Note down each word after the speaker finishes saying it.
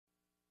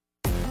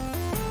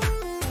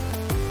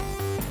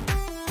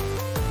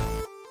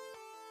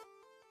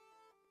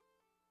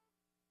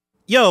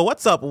Yo,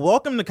 what's up?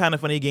 Welcome to Kinda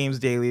Funny Games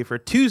Daily for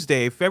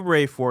Tuesday,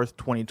 February 4th,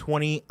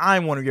 2020.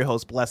 I'm one of your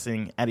hosts,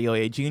 Blessing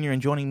Adeoye Jr.,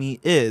 and joining me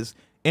is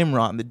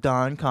Imran, the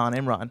Don Khan.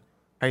 Imran,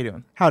 how you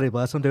doing? Howdy,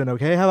 Bless. I'm doing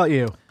okay. How about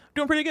you?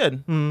 Doing pretty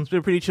good. It's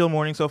been a pretty chill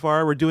morning so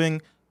far. We're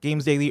doing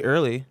Games Daily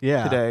early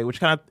today, which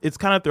it's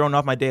kind of thrown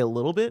off my day a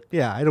little bit.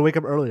 Yeah, I had to wake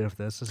up earlier for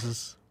this. This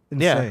is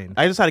insane.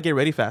 Yeah, I just had to get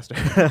ready faster,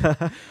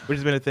 which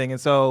has been a thing.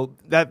 And so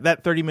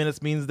that 30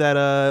 minutes means that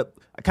I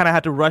kind of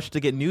had to rush to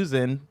get news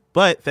in.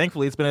 But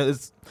thankfully,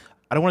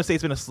 I don't want to say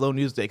it's been a slow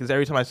news day because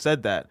every time I've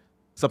said that,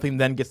 something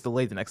then gets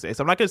delayed the next day.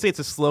 So I'm not going to say it's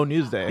a slow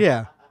news day.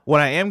 Yeah.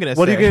 What I am going to say...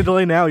 What are you going to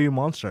delay now, you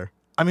monster?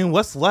 I mean,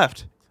 what's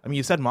left? I mean,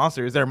 you said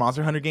Monster. Is there a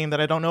Monster Hunter game that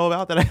I don't know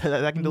about that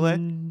I can delay?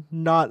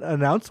 Not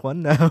announced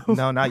one, no.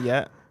 No, not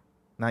yet.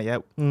 Not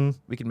yet.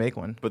 We can make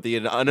one. But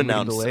the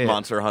unannounced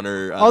Monster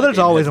Hunter... there's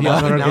always a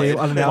Monster Hunter game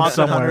unannounced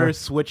Monster somewhere. Hunter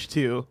Switch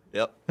 2.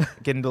 Yep.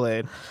 Getting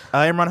delayed.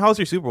 Imran, how was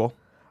your Super Bowl?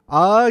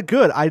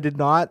 Good. I did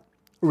not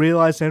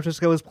realize San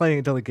Francisco was playing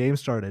until the game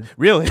started.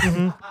 Really?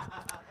 I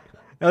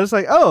was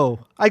like,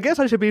 I guess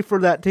I should be for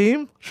that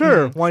team.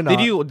 Sure, why not?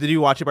 Did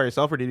you watch it by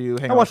yourself or did you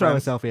hang out? I watched it by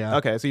friends? myself, yeah.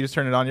 Okay, so you just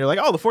turned it on. You're like,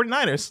 the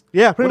 49ers.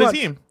 Yeah, pretty what much.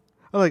 What team?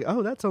 I was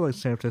like, that sounds like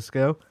San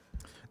Francisco.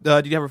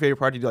 Did you have a favorite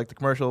part? Did you like the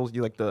commercials? Did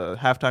you like the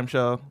halftime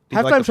show? Did you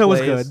Halftime like the show was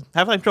plays? good.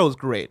 Halftime show was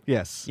great.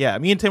 Yes. Yeah,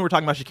 me and Tim were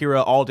talking about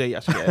Shakira all day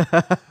yesterday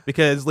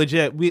because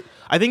legit,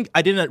 I think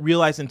I didn't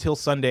realize until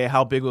Sunday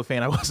how big of a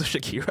fan I was of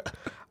Shakira.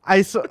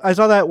 I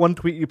saw that one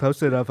tweet you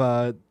posted of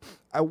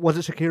was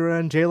it Shakira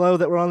and J-Lo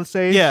that were on the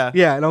stage? Yeah.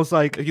 Yeah, and I was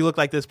like... If you look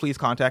like this, please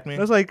contact me. I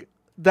was like,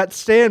 that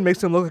stand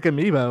makes him look like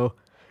Amiibo.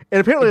 And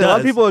apparently a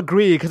lot of people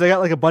agree because I got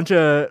like a bunch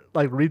of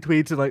like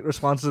retweets and like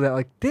responses to that.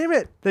 Like, damn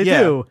it, they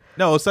do.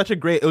 No, it was such a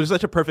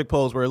perfect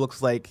pose where it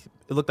looked like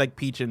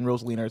Peach and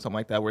Rosalina or something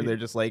like that, where they're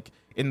just like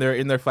in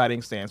their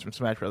fighting stance from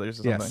Smash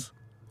Brothers or something. Yes.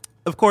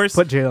 Of course.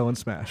 Put J-Lo in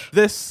Smash.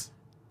 This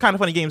Kind of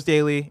Funny Games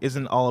Daily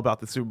isn't all about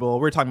the Super Bowl.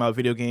 We're talking about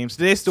video games.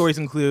 Today's stories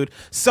include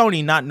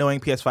Sony not knowing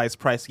PS5's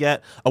price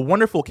yet, a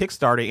wonderful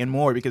Kickstarter, and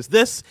more, because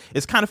this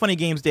is Kind of Funny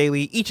Games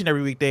Daily each and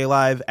every weekday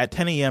live at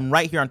 10 a.m.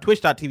 right here on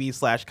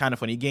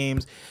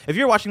twitch.tv/kindoffunnygames. If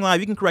you're watching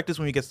live, you can correct us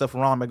when we get stuff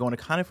wrong by going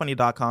to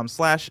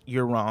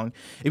kindoffunny.com/you're wrong.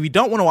 If you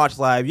don't want to watch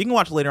live, you can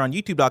watch later on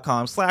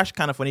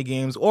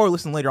youtube.com/kindoffunnygames or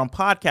listen later on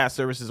podcast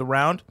services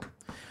around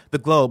the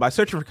globe by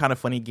searching for Kind of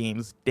Funny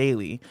Games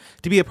Daily.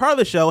 To be a part of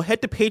the show,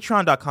 head to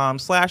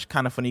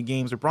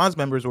patreon.com/kindoffunnygames, where bronze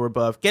members or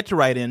above get to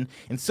write in,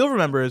 and silver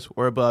members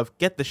or above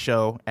get the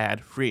show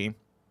ad-free.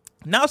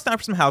 Now it's time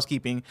for some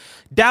housekeeping.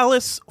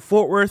 Dallas,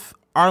 Fort Worth,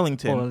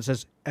 Arlington. Hold on, it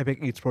says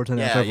Epic Esports and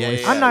Yeah.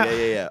 I'm not.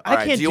 Yeah. I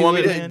can't do you want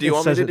me man. to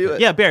do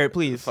it? Yeah, Barrett,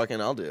 please. Fucking,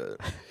 I'll do it.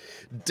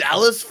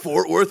 Dallas,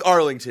 Fort Worth,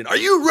 Arlington. Are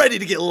you ready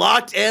to get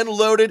locked and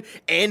loaded?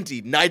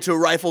 Anti-Nitro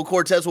Rifle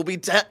Cortez will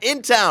be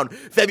in town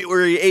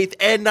February 8th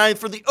and 9th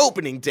for the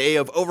opening day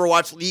of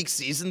Overwatch League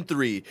Season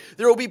 3.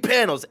 There will be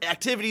panels,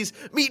 activities,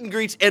 meet and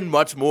greets, and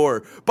much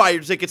more. Buy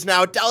your tickets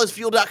now at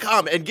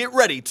DallasFuel.com and get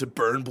ready to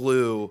burn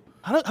blue.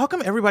 How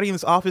come everybody in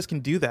this office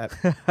can do that?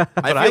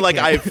 I feel like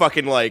I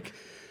fucking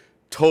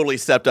totally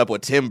stepped up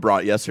what Tim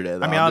brought yesterday.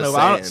 Though. I mean, I don't know.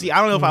 I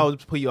don't know if I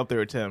would put you up there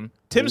with Tim.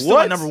 Tim's still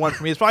at number one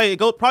for me. It's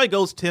probably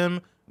goes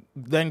Tim,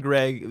 then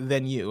Greg,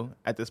 then you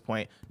at this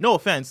point. No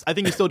offense. I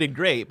think you still did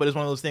great, but it's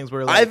one of those things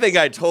where I think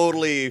I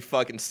totally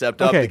fucking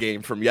stepped up the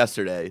game from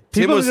yesterday.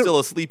 Tim was still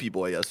a sleepy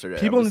boy yesterday.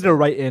 People need to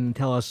write in and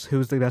tell us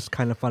who's the best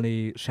Kind of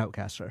Funny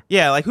shoutcaster.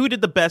 Yeah, like who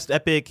did the best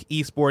Epic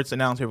Esports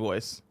announcer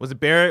voice? Was it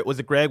Barrett? Was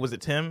it Greg? Was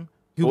it Tim?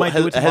 Who might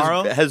do it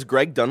tomorrow? Has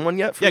Greg done one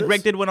yet? Yeah,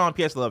 Greg did one on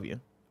PS Love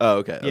You. Oh,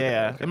 okay.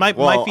 Yeah. Okay. And my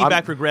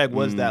feedback for Greg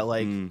was that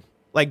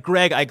like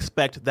Greg, I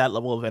expect that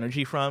level of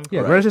energy from.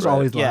 Yeah, Greg's just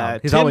always loud. Yeah,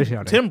 he's always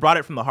shouting. Tim brought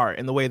it from the heart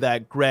in the way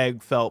that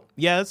Greg felt.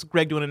 Yeah, it's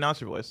Greg doing an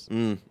announcer voice.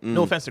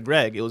 No offense to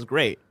Greg, it was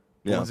great.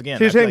 Yeah. Once again,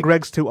 so you're saying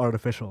Greg's too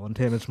artificial and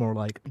Tim is more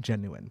like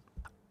genuine?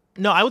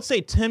 No, I would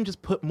say Tim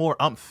just put more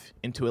umph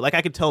into it. Like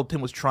I could tell Tim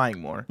was trying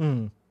more.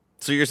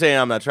 So you're saying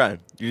I'm not trying?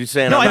 You're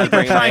saying no, I'm I think not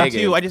you're bringing my trying A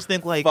game? too. I just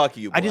think like fuck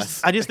you. I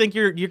just think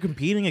you're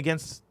competing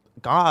against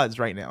gods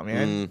right now,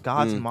 man.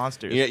 Gods and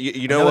monsters.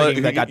 You know what?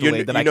 That got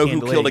delayed that I know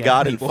can't who killed a delay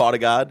god again, and fought a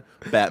god?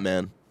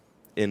 Batman.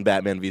 In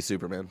Batman v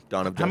Superman.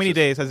 Dawn of Justice. How many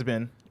days has it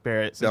been,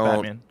 Barrett, since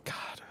Batman?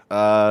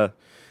 God.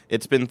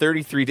 It's been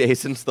 33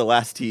 days since the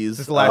last tease.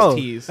 Since the last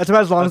tease. That's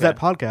about as long as that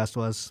podcast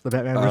was, the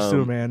Batman vs.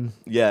 Superman.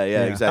 Yeah,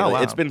 exactly. Oh,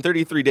 wow. It's been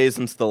 33 days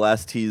since the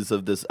last tease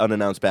of this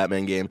unannounced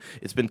Batman game.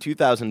 It's been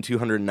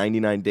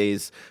 2,299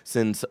 days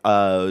since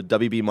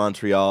WB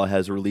Montreal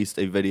has released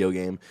a video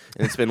game.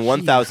 And it's been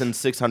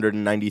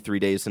 1,693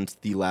 days since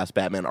the last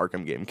Batman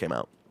Arkham game came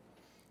out.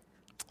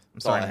 I'm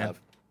sorry, man.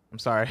 I'm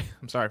sorry.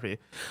 I'm sorry for you.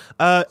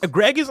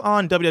 Greg is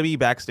on WWE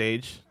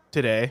Backstage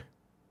today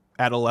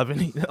at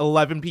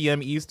 11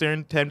 p.m.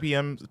 Eastern, 10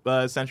 p.m.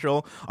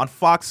 Central on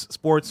Fox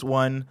Sports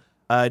 1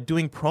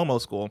 doing promo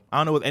school. I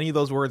don't know what any of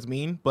those words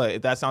mean, but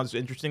if that sounds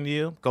interesting to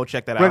you, go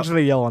check that Greg's out.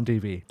 going to yell on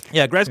TV.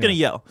 Yeah, Greg's going to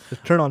yell.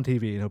 Just turn on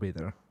TV and he'll be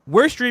there.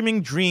 We're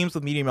streaming Dreams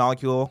with Media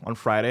Molecule on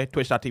Friday,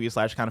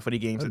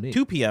 twitch.tv/kindoffunnygames at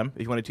 2 p.m.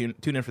 If you want to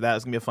tune in for that,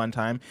 it's going to be a fun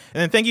time.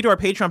 And then thank you to our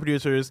Patreon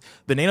producers,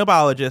 the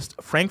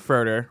nanobiologist, Frank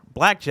Furter,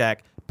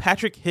 Blackjack,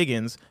 Patrick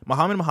Higgins,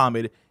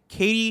 Muhammad,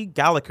 Katie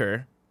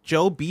Gallagher,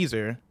 Joe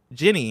Beezer,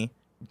 Ginny,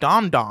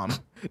 Dom,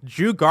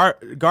 Drew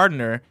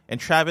Gardner, and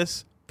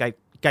Travis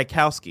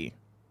Gaikowski.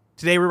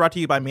 Today we're brought to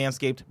you by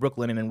Manscaped,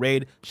 Brooklyn, and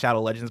Raid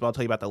Shadow Legends, but I'll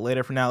tell you about that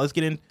later. For now,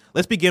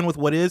 let's begin with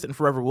what is and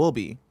forever will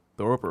be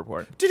the Roper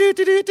Report.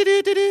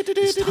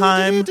 It's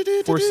time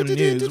for some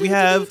news. We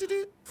have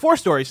 4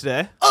 stories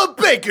today. A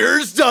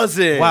baker's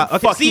dozen. Wow.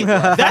 Okay, see,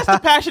 that's the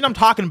passion I'm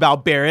talking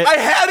about, Barrett. I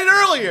had it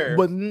earlier.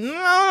 But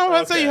no,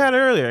 that's how you had it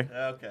earlier.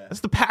 Okay.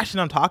 That's the passion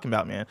I'm talking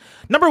about, man.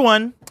 Number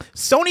 1,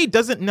 Sony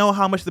doesn't know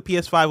how much the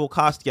PS5 will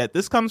cost yet.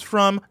 This comes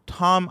from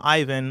Tom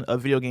Ivan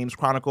of Video Games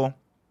Chronicle.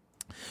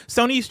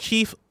 Sony's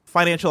chief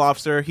financial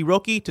officer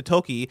Hiroki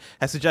Totoki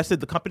has suggested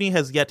the company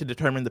has yet to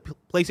determine the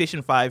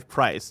PlayStation 5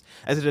 price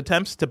as it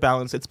attempts to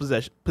balance its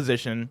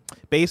position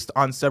based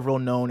on several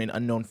known and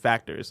unknown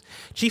factors.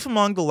 Chief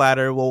among the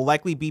latter will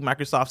likely be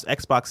Microsoft's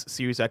Xbox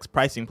Series X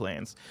pricing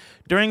plans.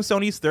 During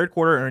Sony's third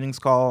quarter earnings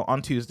call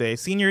on Tuesday,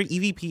 senior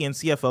EVP and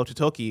CFO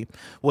Totoki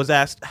was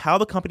asked how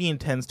the company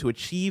intends to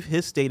achieve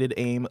his stated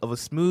aim of a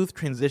smooth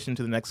transition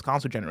to the next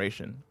console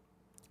generation.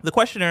 The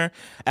questioner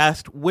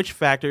asked which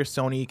factors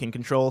Sony can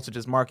control, such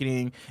as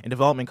marketing and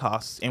development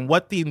costs, and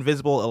what the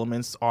invisible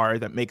elements are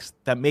that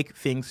make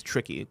things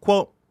tricky.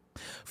 Quote,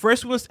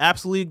 "First, we must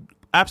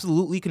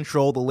absolutely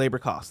control the labor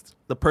costs.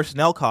 The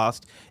personnel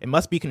cost, it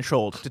must be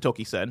controlled,"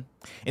 Totoki said.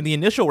 "In the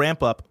initial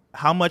ramp-up,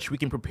 how much we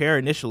can prepare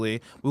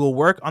initially, we will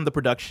work on the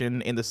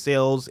production and the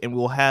sales, and we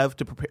will have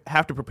to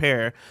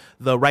prepare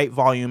the right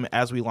volume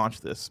as we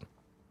launch this.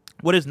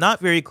 What is not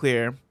very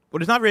clear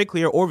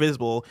or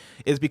visible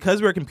is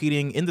because we're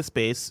competing in the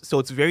space, so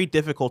it's very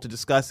difficult to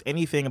discuss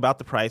anything about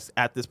the price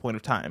at this point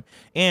of time.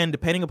 And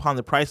depending upon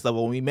the price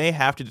level, we may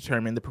have to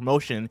determine the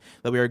promotion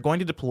that we are going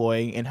to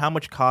deploy and how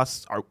much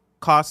costs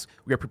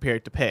we are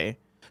prepared to pay.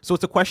 So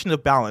it's a question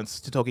of balance,"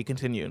 Totoki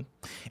continued.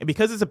 "And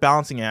because it's a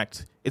balancing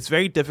act, it's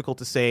very difficult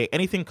to say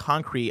anything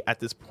concrete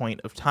at this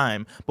point of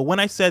time. But when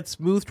I said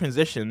smooth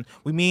transition,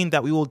 we mean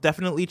that we will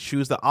definitely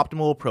choose the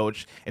optimal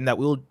approach and that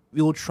we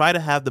will try to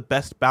have the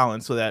best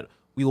balance so that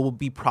we will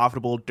be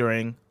profitable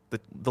during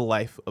the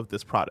life of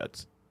this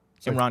product."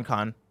 So Imran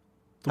Khan,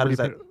 how does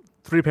that?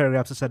 3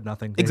 paragraphs that said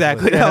nothing. Basically.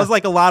 Exactly. That was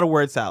like a lot of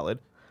word salad.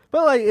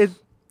 But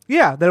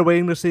they're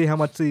waiting to see how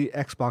much the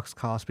Xbox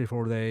costs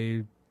before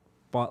they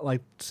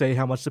say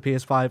how much the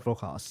PS5 will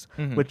cost,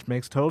 which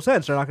makes total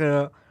sense. They're not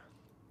gonna.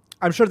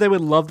 I'm sure they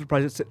would love to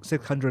price it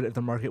 $600 if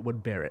the market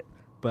would bear it,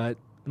 but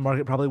the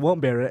market probably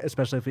won't bear it,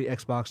 especially if the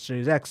Xbox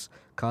Series X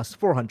costs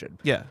 $400.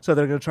 Yeah. So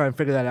they're going to try and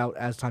figure that out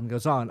as time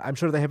goes on. I'm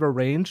sure they have a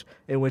range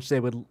in which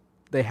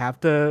they have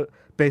to,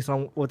 based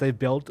on what they've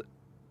built,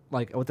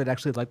 like what they'd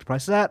actually like to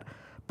price it at.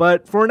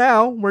 But for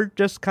now, we're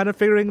just kind of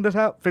figuring this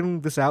out,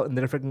 and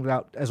they're figuring it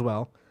out as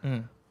well.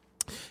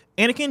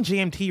 Anakin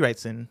JMT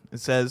writes in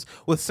and says,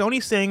 "With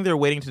Sony saying they're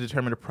waiting to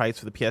determine a price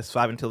for the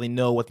PS5 until they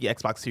know what the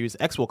Xbox Series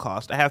X will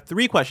cost, I have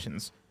 3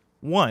 questions.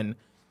 1,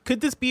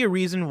 could this be a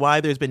reason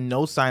why there's been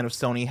no sign of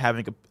Sony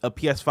having a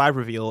PS5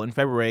 reveal in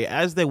February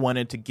as they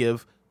wanted to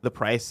give the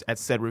price at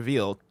said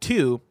reveal?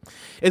 2,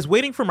 is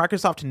waiting for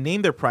Microsoft to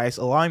name their price,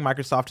 allowing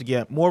Microsoft to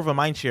get more of a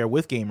mindshare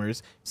with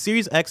gamers.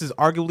 Series X is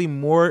arguably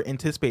more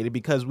anticipated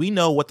because we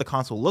know what the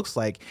console looks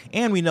like,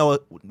 and we know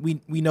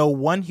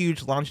one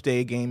huge launch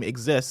day game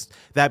exists,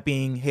 that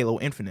being Halo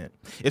Infinite.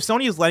 If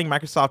Sony is letting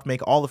Microsoft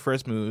make all the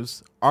first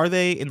moves, are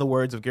they, in the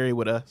words of Gary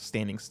Whitta,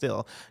 standing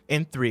still?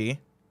 And 3,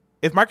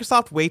 if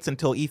Microsoft waits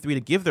until E3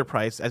 to give their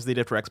price, as they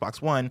did for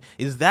Xbox One,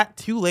 is that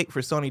too late for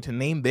Sony to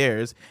name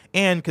theirs?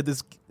 And could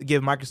this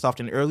give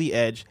Microsoft an early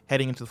edge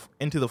heading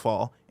into the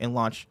fall and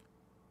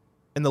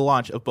the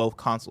launch of both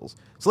consoles?"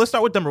 So let's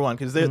start with number 1,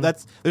 because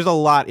there's a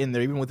lot in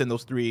there, even within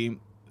those three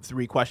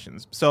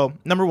questions. So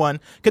number 1,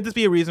 could this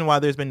be a reason why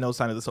there's been no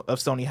sign of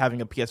Sony having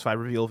a PS5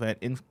 reveal event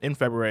in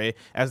February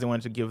as they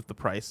wanted to give the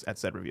price at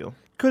said reveal?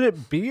 Could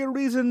it be a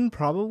reason?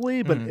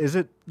 Probably, but is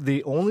it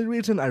the only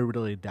reason? I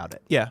really doubt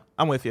it. Yeah,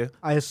 I'm with you.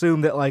 I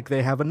assume that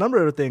they have a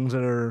number of things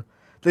that are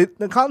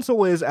the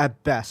console is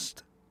at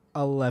best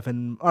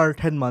 11 or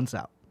 10 months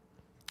out,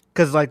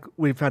 because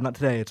we found out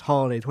today, it's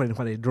holiday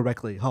 2020,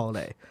 directly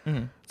holiday.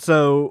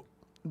 So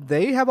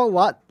they have a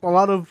lot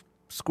of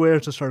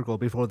squares to circle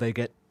before they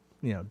get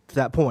to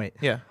that point.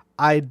 Yeah,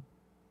 I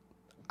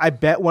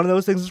bet one of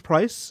those things is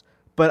price,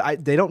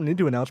 but they don't need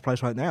to announce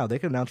price right now. They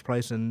can announce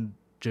price in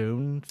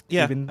June.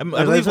 Yeah, even, I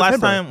believe last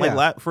time,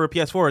 for a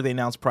PS4, they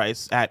announced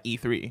price at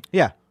E3.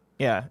 Yeah.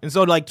 Yeah, and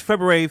so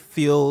February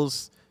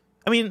feels,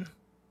 I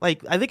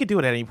they could do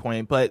it at any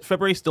point, but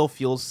February still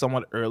feels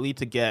somewhat early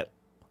to get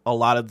a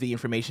lot of the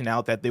information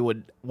out that they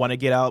would want to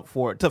get out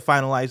to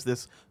finalize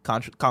this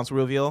console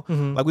reveal.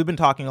 We've been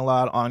talking a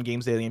lot on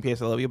Games Daily and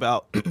PSLW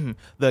about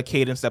the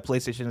cadence that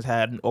PlayStation has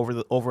had over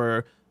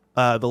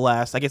the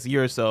last, I guess,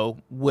 year or so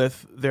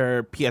with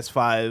their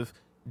PS5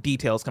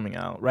 details coming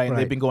out, right? And Right.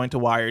 they've been going to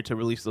Wired to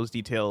release those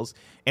details.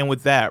 And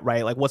with that,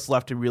 right, like what's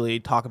left to really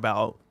talk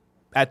about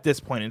at this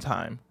point in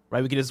time,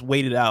 right? We could just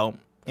wait it out,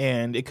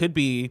 and it could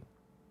be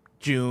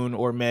June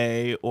or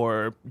May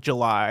or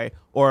July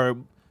or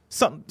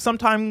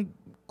sometime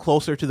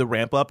closer to the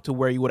ramp up to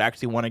where you would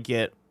actually want to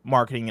get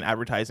marketing and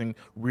advertising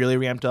really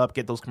ramped up,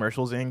 get those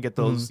commercials in, get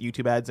those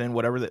YouTube ads in,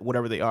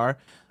 whatever they are,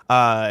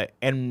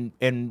 and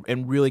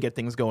really get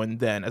things going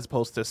then, as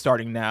opposed to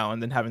starting now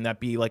and then having that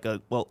be like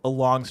a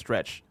long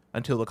stretch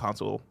until the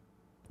console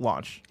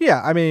launch.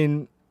 Yeah, I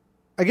mean,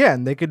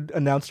 again, they could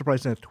announce the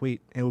price in a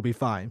tweet and it would be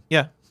fine.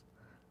 Yeah.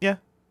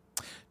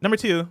 Number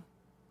 2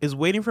 is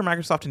waiting for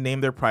Microsoft to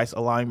name their price,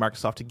 allowing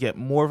Microsoft to get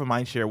more of a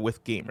mindshare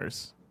with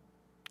gamers.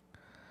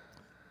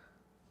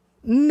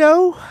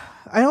 No,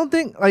 I don't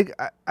think, like,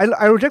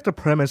 I reject the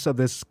premise of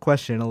this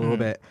question a little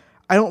bit.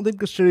 I don't think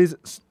the Series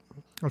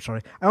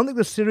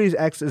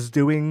X is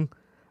doing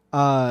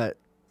that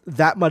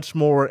much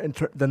more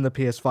than the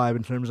PS5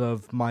 in terms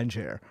of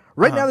mindshare.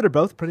 Right now, they're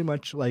both pretty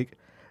much, like,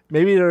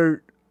 maybe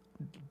they're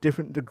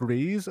different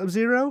degrees of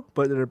zero,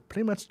 but they're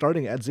pretty much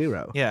starting at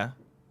zero. Yeah.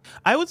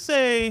 I would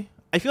say,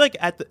 I feel like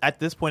at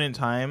this point in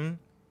time,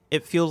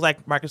 it feels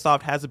like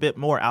Microsoft has a bit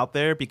more out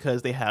there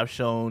because they have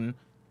shown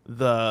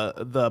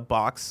the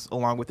box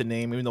along with the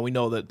name, even though we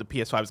know that the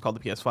PS5 is called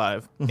the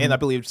PS5. And I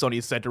believe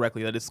Sony said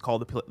directly that it's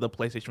called the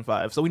PlayStation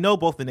 5. So we know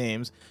both the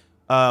names.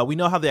 We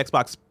know how the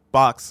Xbox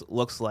box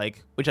looks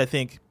like, which I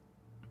think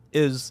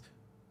is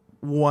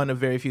one of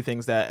very few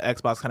things that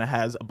Xbox kind of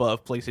has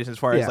above PlayStation as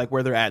far as like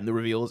where they're at in the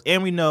reveals.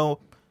 And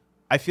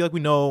I feel like we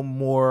know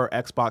more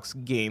Xbox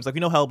games. Like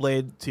we know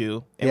Hellblade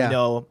 2 and we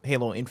know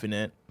Halo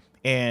Infinite.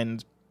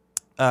 And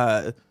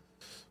for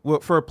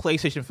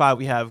PlayStation 5,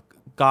 we have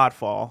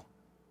Godfall.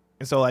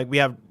 And so like we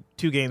have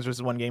 2 games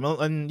versus 1 game.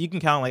 And you can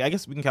count I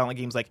guess we can count like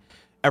games like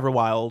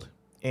Everwild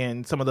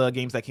and some of the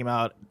games that came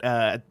out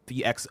at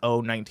the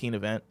XO19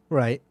 event.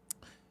 Right.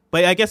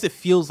 But I guess it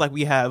feels like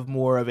we have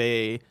more of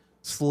a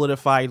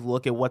solidified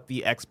look at what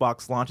the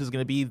Xbox launch is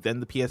going to be than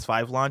the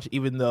PS5 launch,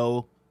 even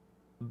though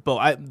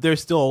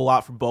there's still a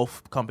lot for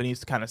both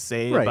companies to kind of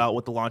say about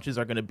what the launches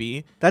are going to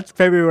be. That's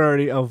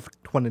February of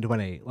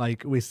 2020.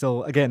 Like, we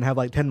still, again, have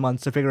like 10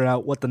 months to figure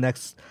out what the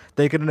next...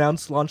 They could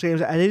announce launch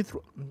games at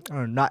E3,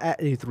 or not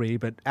at E3,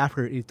 but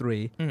after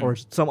E3, or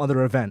some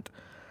other event.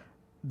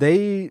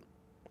 Sony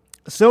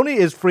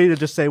is free to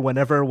just say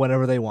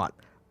whenever they want.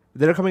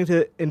 They're coming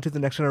into the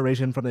next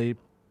generation from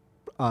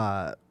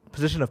a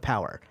position of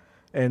power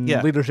and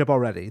leadership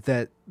already.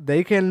 That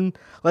they can,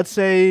 let's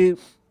say...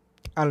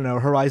 I don't know,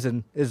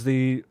 Horizon is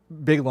the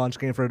big launch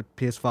game for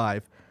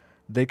PS5.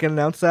 They can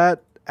announce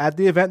that at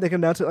the event. They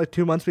can announce it like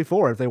 2 months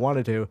before if they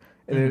wanted to.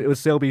 And it would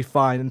still be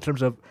fine in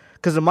terms of...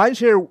 Because the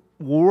mindshare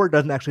war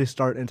doesn't actually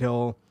start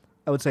until,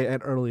 I would say,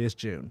 at earliest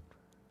June.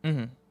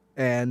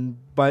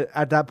 But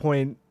at that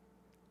point,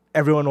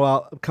 everyone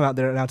will come out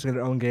there announcing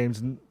their own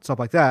games and stuff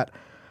like that.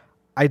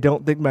 I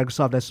don't think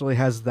Microsoft necessarily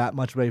has that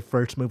much of a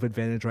first move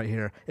advantage right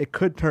here. It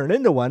could turn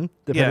into one,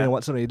 depending on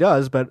what Sony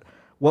does, but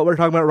what we're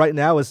talking about right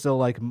now is still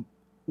like...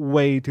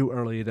 way too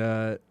early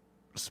to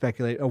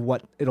speculate of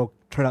what it'll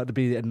turn out to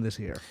be the end of this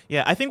year.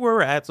 Yeah, I think where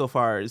we're at so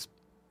far is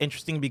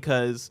interesting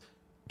because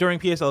during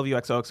PSLV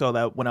XOXO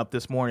that went up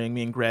this morning,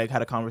 me and Greg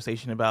had a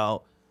conversation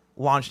about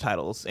launch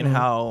titles and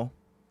how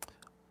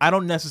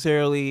I'm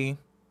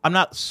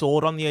not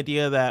sold on the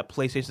idea that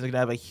PlayStation is going to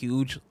have a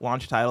huge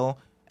launch title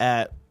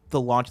at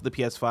the launch of the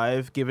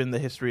PS5, given the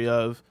history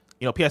of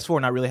PS4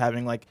 not really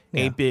having like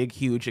a big,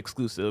 huge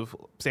exclusive.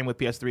 Same with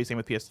PS3, same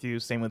with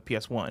PS2, same with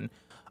PS1.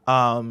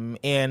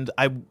 And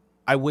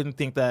I wouldn't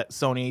think that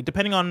Sony,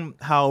 depending on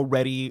how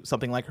ready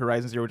something like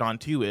Horizon Zero Dawn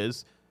 2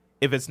 is,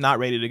 if it's not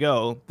ready to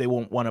go, they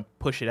won't want to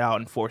push it out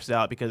and force it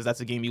out because that's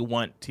a game you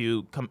want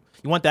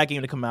that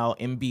game to come out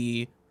and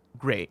be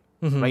great.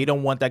 Right? You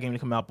don't want that game to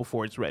come out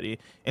before it's ready.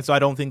 And so I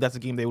don't think that's a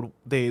game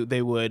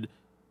they would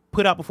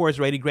put out before it's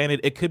ready.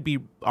 Granted, it could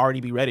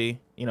already be ready,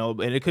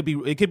 and it could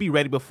be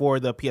ready before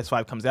the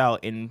PS5 comes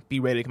out and be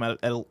ready to come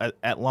out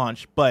at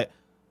launch, but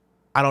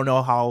I don't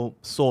know how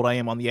sold I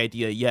am on the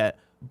idea yet,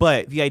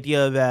 but the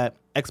idea that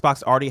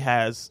Xbox already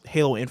has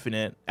Halo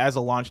Infinite as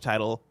a launch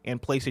title and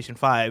PlayStation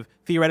 5,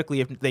 theoretically,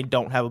 if they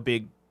don't have a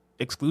big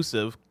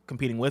exclusive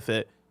competing with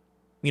it,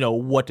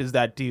 what does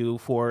that do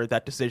for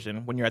that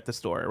decision when you're at the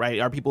store,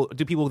 right?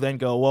 Do people then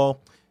go, well,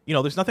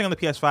 there's nothing on the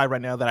PS5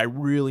 right now that I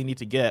really need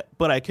to get,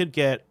 but I could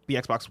get the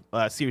Xbox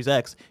Series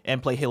X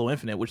and play Halo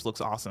Infinite, which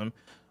looks awesome.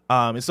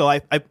 And so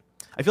I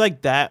feel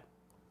like that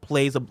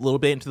plays a little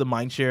bit into the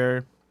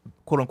mindshare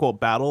quote-unquote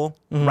battle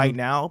right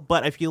now,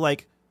 but I feel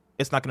like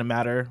it's not going to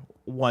matter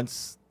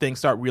once things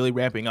start really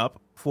ramping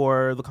up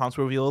for the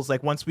console reveals.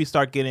 Like once we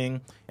start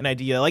getting an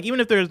idea, like even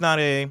if there's not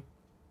a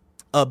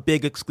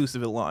big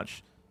exclusive at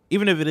launch,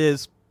 even if it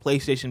is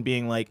PlayStation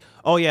being like,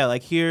 oh yeah,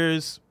 like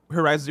here's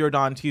Horizon Zero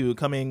Dawn 2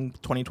 coming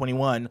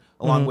 2021,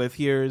 along with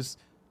here's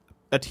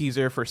a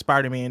teaser for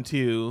Spider-Man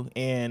 2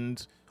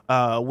 and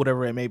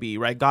whatever it may be,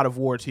 right? God of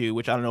War 2,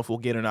 which I don't know if we'll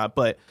get or not,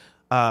 but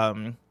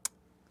I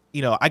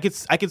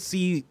could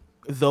see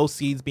those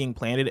seeds being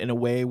planted in a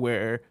way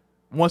where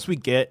once we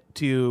get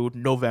to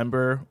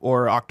November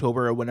or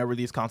October or whenever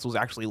these consoles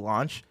actually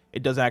launch,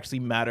 it doesn't actually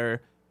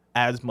matter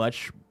as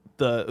much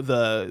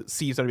the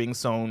seeds that are being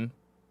sown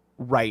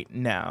right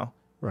now.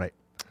 Right.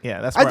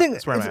 Yeah, that's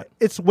where I'm at.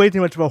 It's way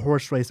too much of a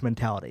horse race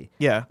mentality.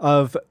 Yeah.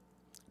 Of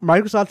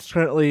Microsoft's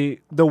currently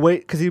the way,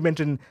 because you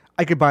mentioned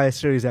I could buy a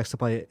Series X to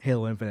play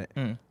Halo Infinite,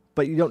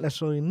 but you don't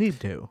necessarily need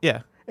to.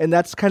 Yeah. And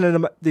that's kind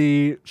of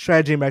the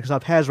strategy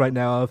Microsoft has right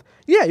now of,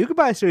 yeah, you could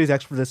buy a Series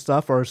X for this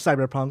stuff or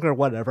Cyberpunk or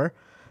whatever,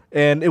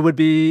 and it would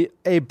be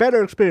a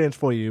better experience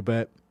for you,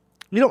 but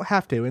you don't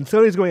have to. And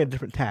Sony's going a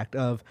different tact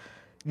of,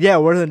 yeah,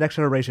 we're in the next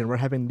generation. We're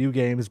having new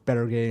games,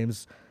 better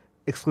games,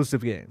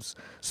 exclusive games.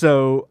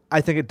 So I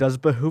think it does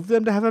behoove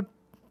them to have a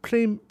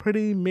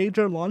pretty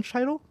major launch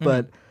title,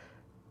 but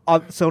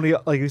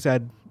Sony, like you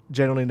said,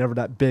 generally never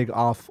that big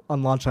off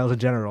on launch titles in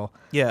general.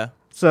 Yeah.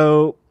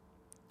 So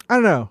I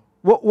don't know.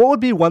 What would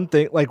be one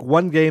thing, like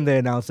one game they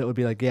announced that would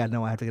be like, yeah,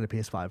 no, I have to get a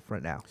PS5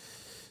 right now?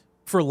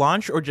 For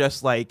launch or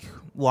just like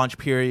launch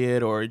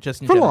period or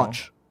just in For general?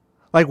 launch.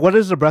 Like, what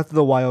is the Breath of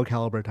the Wild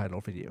caliber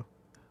title for you?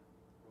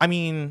 I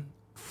mean,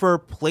 for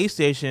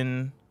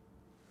PlayStation,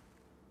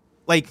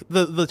 like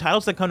the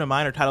titles that come to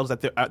mind are titles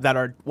that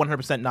are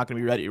 100% not going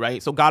to be ready,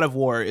 right? So God of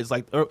War is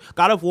like, or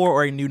God of War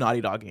or a new Naughty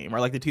Dog game are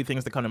like the two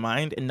things that come to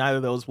mind, and neither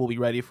of those will be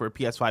ready for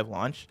PS5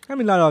 launch. I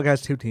mean, Naughty Dog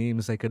has two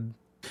teams. They could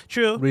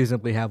True,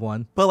 reasonably have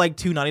one. but like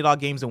two Naughty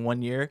Dog games in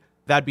 1 year,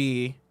 that'd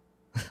be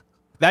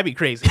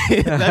crazy.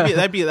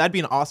 that'd be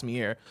an awesome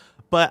year.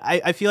 But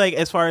I feel like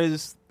as far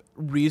as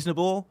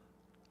reasonable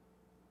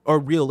or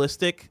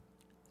realistic,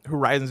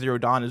 Horizon Zero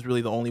Dawn is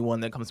really the only one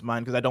that comes to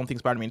mind because I don't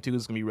think Spider-Man 2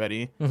 is going to be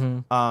ready.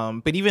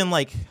 But even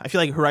like, I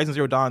feel like Horizon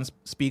Zero Dawn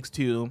speaks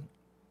to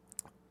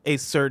a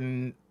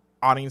certain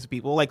audience of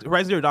people. Like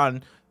Horizon Zero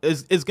Dawn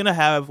is going to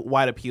have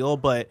wide appeal,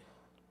 but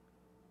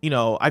you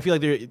know, I feel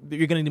like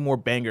you're going to need more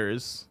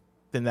bangers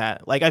than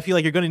that. Like I feel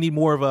like you're going to need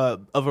more of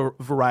a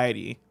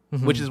variety,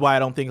 which is why I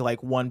don't think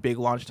like one big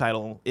launch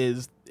title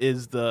is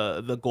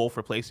the goal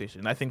for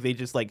PlayStation. I think they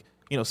just like,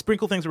 you know,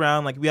 sprinkle things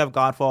around. Like we have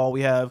Godfall,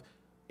 we have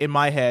in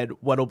my head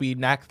what'll be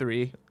Knack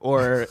 3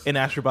 or an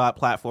Astrobot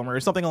platformer or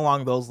something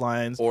along those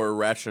lines. Or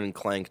Ratchet and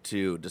Clank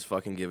 2. Just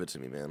fucking give it to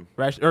me, man.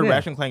 Ratchet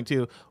and Clank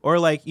 2. Or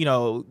like, you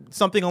know,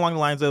 something along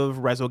the lines of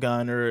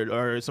Resogun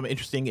or some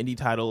interesting indie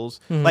titles.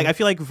 Like I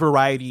feel like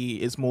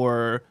variety is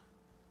more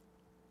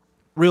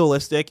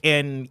realistic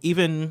and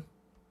even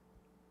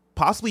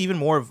possibly even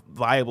more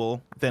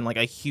viable than like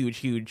a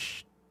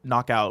huge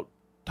knockout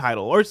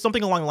title or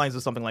something along the lines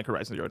of something like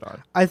Horizon Zero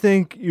Dawn. I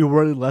think you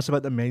worry less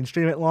about the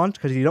mainstream at launch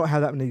because you don't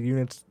have that many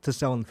units to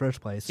sell in the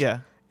first place. Yeah.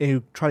 And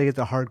you try to get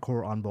the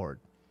hardcore on board.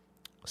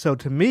 So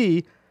to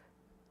me,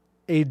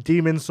 a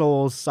Demon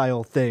Souls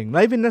style thing,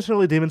 not even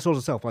necessarily Demon Souls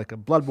itself, like a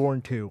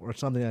Bloodborne 2 or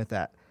something like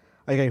that,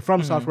 like a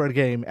From Software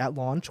game at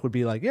launch would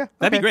be like, yeah,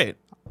 that'd be great.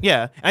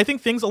 Yeah. And I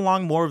think things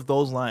along more of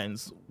those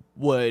lines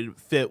would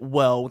fit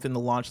well within the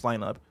launch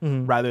lineup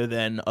rather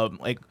than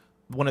like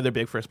one of their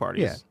big first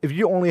parties. Yeah. If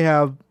you only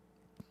have,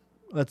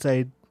 let's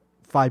say,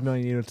 5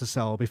 million units to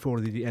sell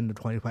before the end of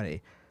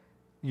 2020,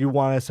 you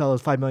want to sell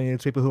those 5 million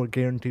units to people who are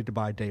guaranteed to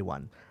buy day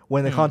one.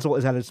 When the console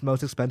is at its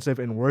most expensive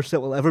and worst it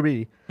will ever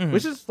be,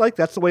 which is like,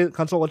 that's the way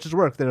console launches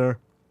work. They're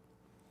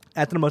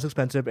at the most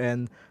expensive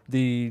and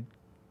the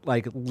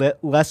like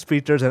less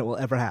features than it will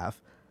ever have.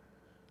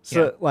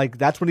 So like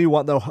that's when you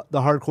want the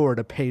hardcore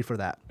to pay for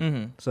that.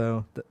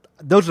 So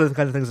those are the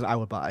kinds of things that I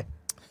would buy.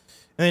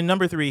 And then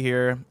number 3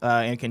 here,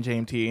 Anakin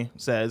JMT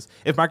says,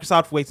 if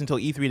Microsoft waits until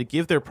E3 to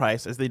give their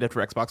price, as they did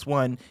for Xbox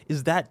One,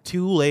 is that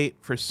too late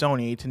for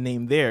Sony to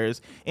name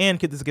theirs? And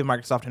could this give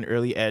Microsoft an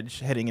early edge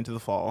heading into the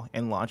fall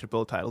and launch of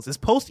both titles? Is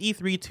post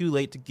E3 too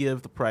late to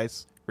give the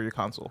price for your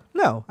console?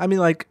 No. I mean,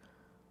 like,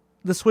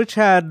 the Switch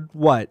had,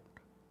 what,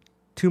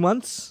 2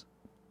 months?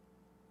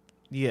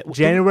 Yeah, late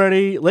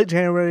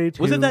January.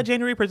 Was it that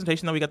January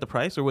presentation that we got the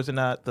price, or was it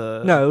not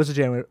the? No, it was a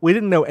January. We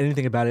didn't know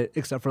anything about it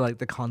except for like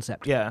the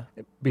concept. Yeah.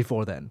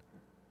 Before then,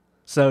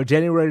 so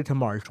January to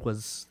March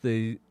was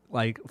the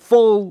like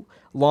full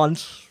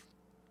launch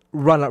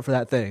run up for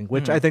that thing,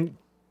 which I think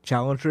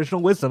challenged traditional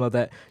wisdom of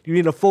that. You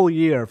need a full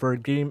year for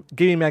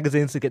gaming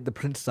magazines to get the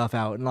print stuff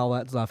out and all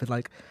that stuff. And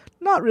like,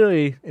 not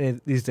really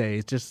these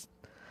days. Just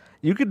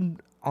you could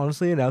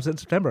honestly announce it in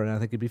September, and I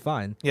think it'd be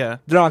fine. Yeah,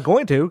 they're not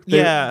going to.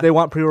 They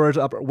want pre-orders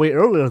up way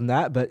earlier than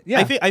that. But yeah,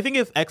 I think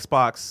if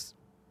Xbox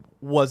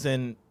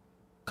wasn't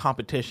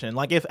competition,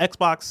 like if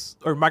Xbox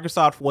or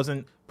Microsoft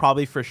wasn't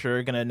probably for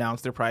sure going to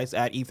announce their price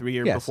at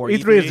E3 or before E3.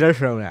 E3 is their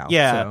show now.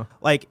 Yeah, so.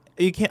 like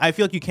you can't. I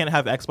feel like you can't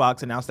have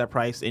Xbox announce that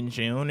price in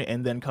June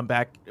and then come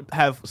back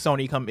have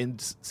Sony come in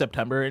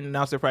September and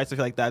announce their price. I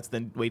feel like that's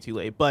then way too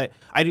late. But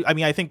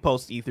I think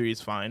post E3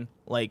 is fine.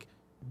 Like,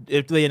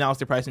 if they announce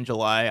their price in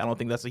July, I don't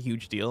think that's a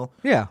huge deal.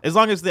 Yeah, as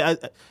long as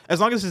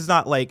it's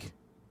not like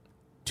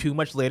too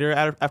much later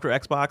after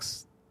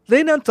Xbox.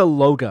 They announced a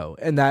logo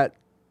and that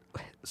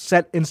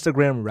set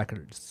Instagram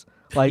records.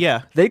 Like,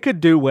 they could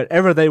do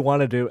whatever they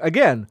want to do.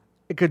 Again,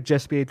 it could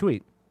just be a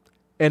tweet.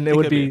 And It it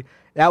would could be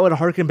that would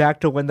harken back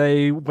to when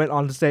they went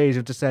on stage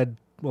and just said,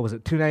 what was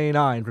it,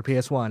 $299 for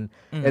PS1,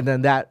 and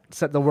then that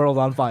set the world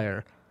on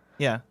fire.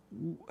 Yeah.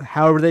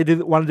 However they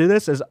want to do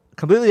this is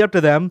completely up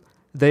to them.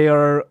 They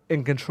are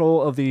in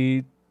control of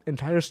the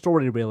entire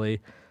story, really.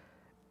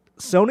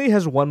 Sony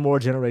has won more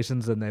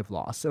generations than they've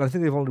lost, and I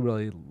think they've only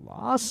really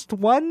lost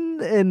one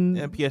in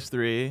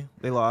PS3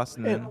 they lost,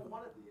 and then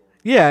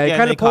it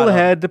kind they of pulled caught up.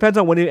 ahead. Depends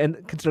on when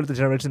you consider the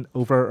generation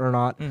over or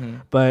not.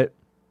 But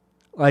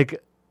like,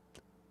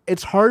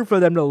 it's hard for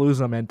them to lose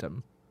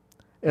momentum.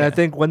 And I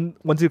think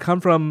once you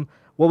come from,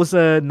 what was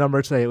the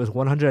number today? It was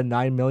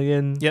 109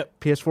 million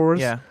PS4s.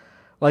 Yeah.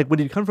 Like, when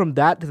you come from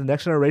that to the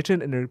next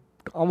generation and you're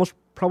almost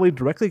probably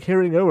directly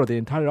carrying over the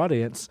entire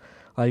audience,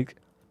 like,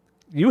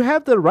 you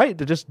have the right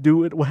to just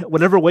do it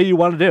whatever way you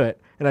want to do it.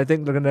 And I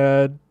think they're going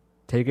to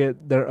take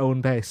it their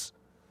own pace.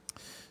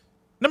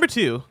 Number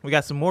 2, we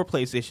got some more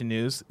PlayStation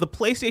news. The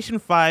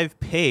PlayStation 5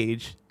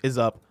 page is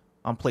up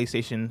on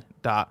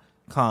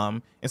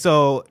PlayStation.com. And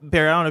so,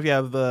 Barry, I don't know if you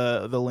have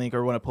the link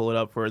or want to pull it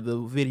up for the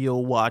video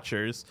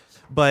watchers,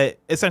 but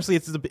essentially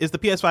it's the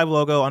PS5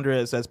 logo. Under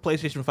it says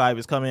PlayStation 5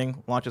 is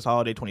coming, launches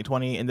holiday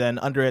 2020, and then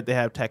under it they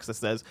have text that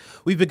says,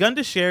 "We've begun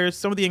to share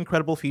some of the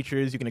incredible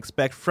features you can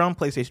expect from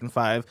PlayStation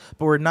 5,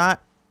 but we're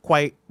not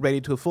quite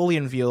ready to fully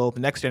unveil the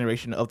next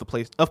generation of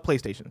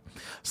PlayStation.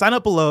 Sign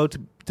up below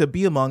to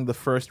be among the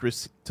first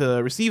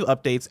to receive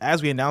updates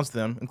as we announce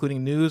them,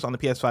 including news on the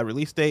PS5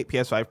 release date,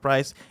 PS5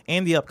 price,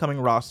 and the upcoming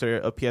roster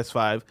of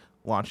PS5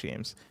 launch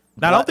games."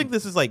 Now, I don't think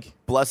this is like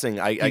Blessing.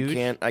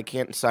 I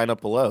can't sign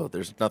up below.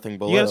 There's nothing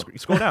below. You gotta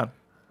scroll down.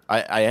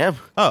 I am.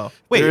 Oh,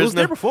 wait, it was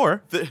there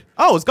before.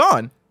 Oh, it's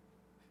gone.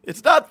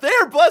 It's not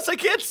there, Bless. I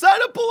can't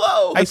sign up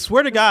below. I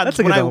swear to God, That's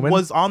a when good I omen.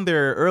 was on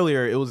there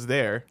earlier, it was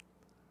there.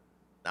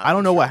 I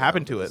don't know what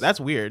happened to it. That's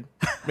weird.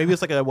 Maybe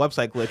it's like a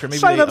website glitch, or maybe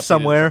Sign they up updated it or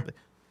somewhere. something.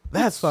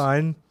 That's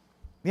Fine.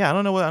 Yeah, I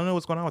don't know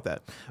what's going on with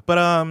that. But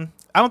I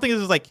don't think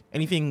this is like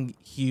anything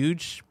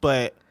huge.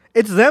 But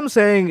It's them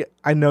saying,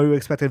 I know you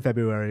expected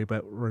February,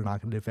 but we're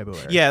not going to do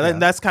February. yeah,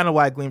 that's kind of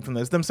why I gleaned from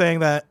this. Them saying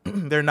that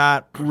they're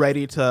not quite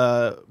ready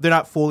to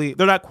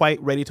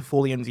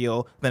fully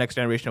unveil the next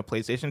generation of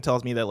PlayStation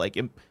tells me that like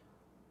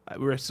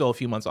we're still a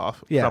few months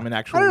off from an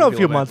actual. I don't know, a reveal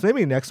few event. months,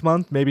 maybe next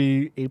month,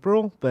 maybe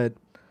April, but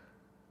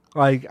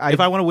like, If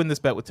I want to win this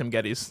bet with Tim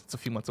Geddes, it's a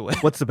few months away.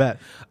 what's the bet?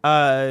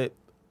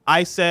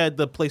 I said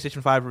the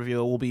PlayStation 5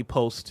 reveal will be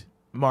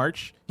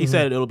post-March. He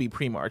said it'll be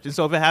pre-March. And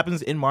so if it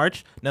happens in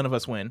March, none of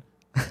us win.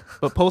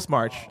 But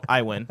post-March,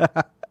 I win.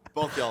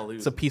 Both y'all lose.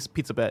 It's a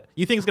pizza bet.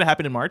 You think it's going to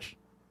happen in March?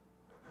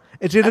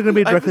 It's either going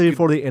to be I directly think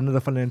before the end of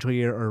the financial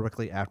year or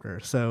directly after.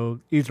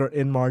 So either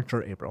in March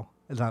or April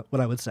is what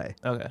I would say.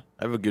 Okay.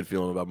 I have a good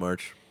feeling about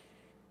March.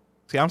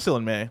 See, I'm still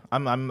in May.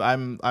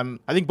 I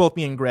think both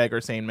me and Greg are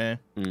saying May.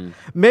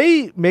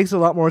 May makes a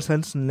lot more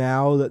sense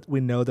now that we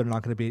know they're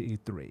not going to be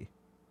at E3.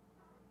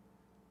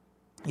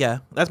 Yeah,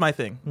 that's my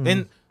thing.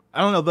 And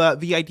I don't know,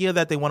 the idea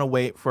that they want to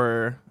wait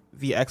for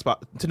the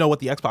Xbox to know what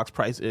the Xbox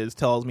price is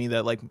tells me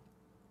that like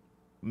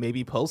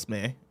maybe post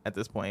May at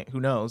this point. Who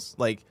knows?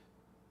 Like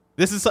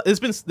this has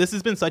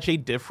been such a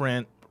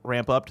different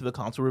ramp up to the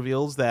console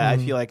reveals that I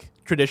feel like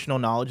traditional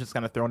knowledge is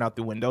kind of thrown out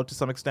the window to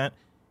some extent,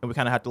 and we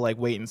kind of have to like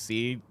wait and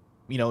see.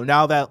 You know,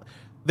 now that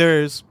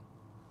I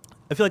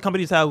feel like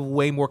companies have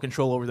way more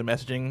control over their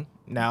messaging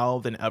now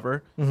than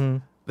ever.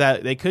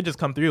 That they could just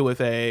come through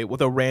with a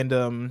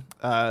random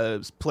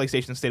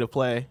PlayStation State of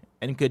Play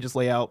and could just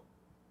lay out,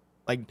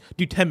 like,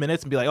 do 10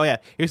 minutes and be like, oh yeah,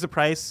 here's the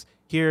price,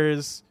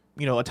 here's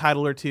a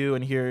title or two,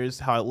 and here's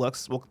how it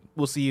looks.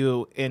 We'll see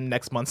you in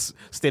next month's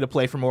State of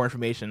Play for more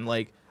information.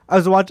 Like, I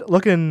was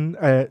looking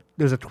at,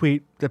 there's a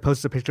tweet that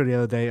posted a picture the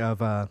other day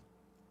of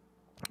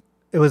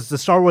it was the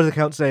Star Wars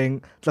account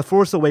saying The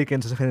Force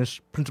Awakens has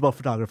finished principal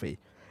photography,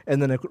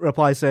 and then a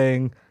reply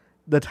saying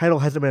the title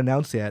hasn't been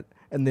announced yet,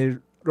 and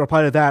the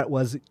reply to that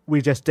was,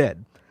 we just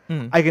did.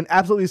 I can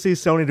absolutely see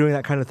Sony doing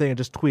that kind of thing and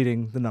just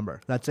tweeting the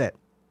number. That's it.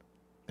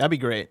 that'd be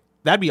great.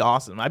 That'd be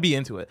awesome. I'd be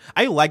into it.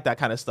 I like that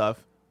kind of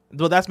stuff.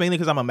 But that's mainly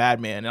because I'm a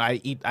madman and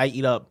I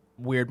eat up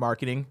weird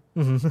marketing,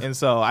 and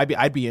so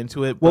I'd be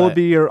into it. What but would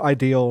be your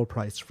ideal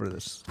price for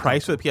this?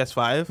 price for the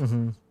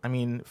PS5? I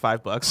mean,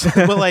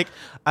 $5. But like,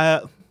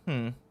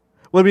 What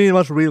would be the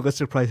most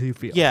realistic price you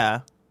feel?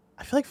 yeah,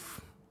 I feel like.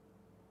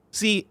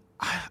 See,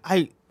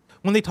 I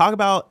when they talk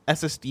about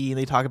SSD and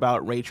they talk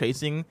about ray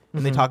tracing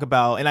and they talk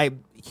about, and I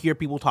hear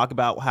people talk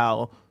about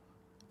how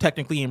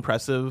technically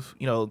impressive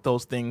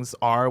those things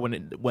are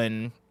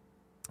when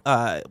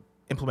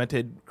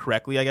implemented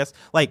correctly. I guess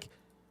like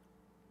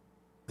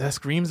that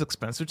screams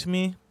expensive to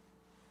me,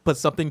 but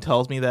something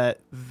tells me that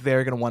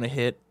they're gonna want to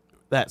hit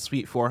that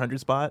sweet 400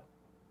 spot,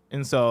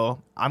 and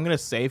so I'm gonna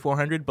say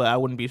 400, but I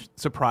wouldn't be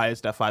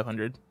surprised at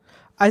 500.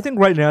 I think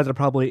right now they're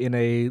probably in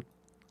a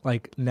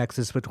like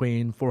nexus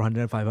between 400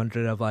 and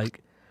 500 of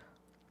like,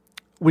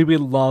 we would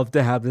love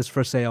to have this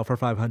for sale for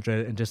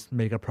 500 and just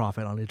make a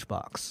profit on each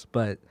box,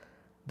 but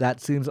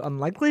that seems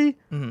unlikely.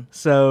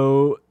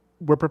 So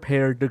we're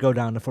prepared to go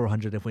down to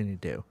 400 if we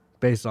need to,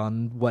 based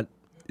on what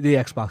the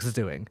Xbox is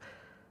doing.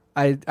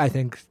 I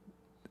think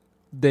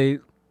they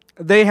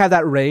have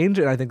that range,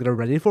 and I think they're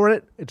ready for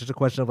it. It's just a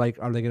question of like,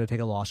 are they going to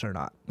take a loss or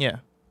not? Yeah.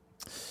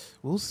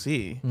 We'll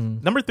see.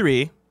 Number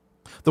 3,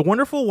 the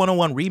Wonderful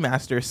 101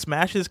 remaster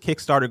smashes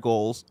Kickstarter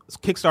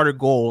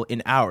goal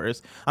in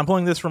hours. I'm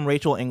pulling this from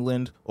Rachel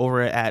England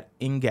over at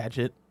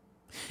Engadget.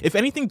 If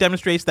anything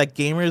demonstrates that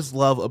gamers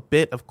love a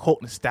bit of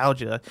cult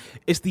nostalgia,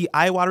 it's the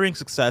eye-watering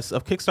success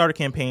of Kickstarter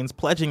campaigns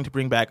pledging to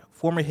bring back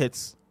former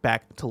hits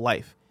back to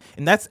life.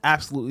 And that's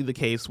absolutely the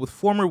case with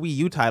former Wii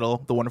U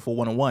title, The Wonderful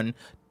 101,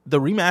 the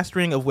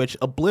remastering of which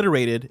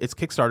obliterated its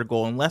Kickstarter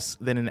goal in less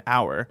than an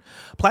hour.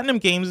 Platinum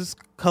Games'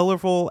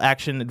 colorful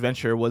action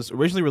adventure was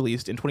originally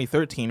released in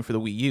 2013 for the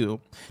Wii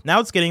U. Now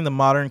it's getting the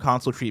modern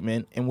console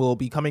treatment and will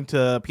be coming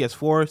to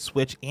PS4,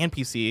 Switch, and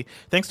PC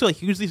thanks to a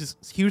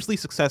hugely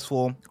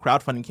successful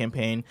crowdfunding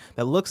campaign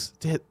that looks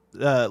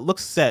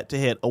set to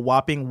hit a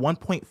whopping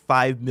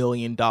 $1.5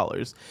 million.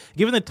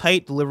 Given the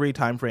tight delivery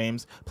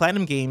timeframes,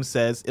 Platinum Games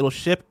says it'll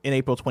ship in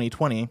April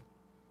 2020.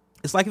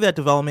 It's likely that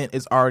development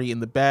is already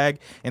in the bag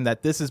and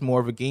that this is more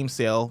of a game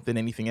sale than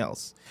anything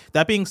else.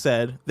 That being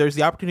said, there's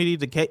the opportunity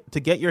to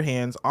get your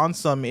hands on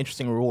some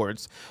interesting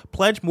rewards.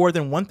 Pledge more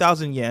than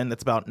 1,000 yen,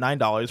 that's about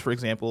 $9, for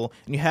example,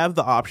 and you have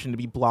the option to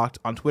be blocked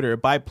on Twitter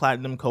by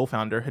Platinum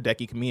co-founder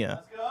Hideki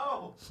Kamiya,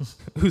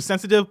 whose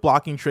sensitive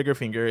blocking trigger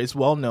finger is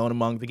well known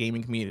among the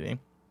gaming community.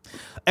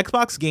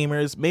 Xbox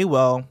gamers may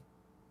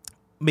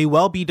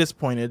well be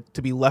disappointed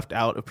to be left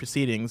out of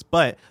proceedings,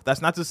 but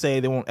that's not to say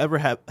they won't ever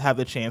have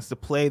the chance to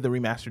play the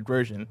remastered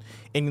version.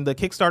 In the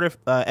Kickstarter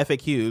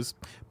FAQs,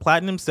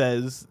 Platinum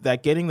says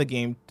that getting the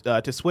game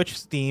to Switch,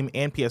 Steam,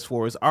 and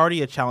PS4 is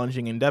already a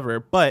challenging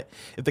endeavor, but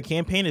if the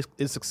campaign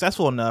is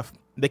successful enough,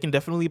 they can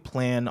definitely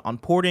plan on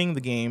porting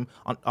the game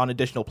on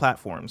additional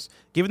platforms.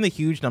 Given the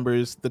huge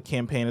numbers the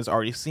campaign has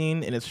already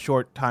seen in its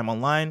short time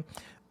online,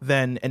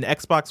 then an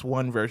Xbox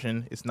One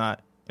version is not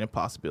an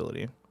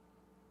impossibility.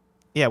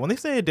 Yeah, when they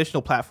say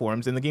additional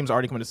platforms and the game's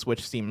already coming to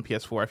Switch, Steam, and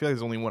PS4, I feel like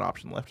there's only one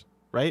option left,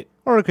 right?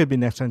 Or it could be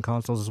next-gen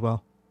consoles as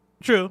well.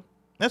 True.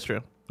 That's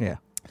true. Yeah.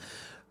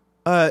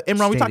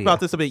 Imran, we talked about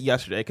this a bit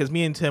yesterday because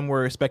me and Tim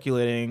were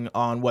speculating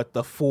on what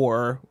the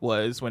 4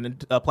 was when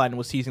Platinum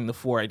was teasing the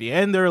 4 idea.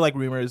 And there were like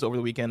rumors over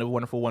the weekend of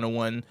Wonderful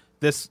 101,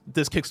 this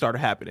Kickstarter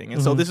happening.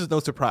 And so this is no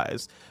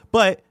surprise.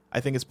 But I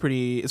think it's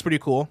pretty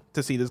cool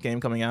to see this game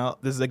coming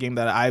out. This is a game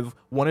that I've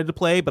wanted to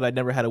play, but I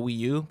never had a Wii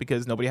U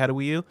because nobody had a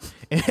Wii U.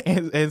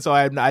 and so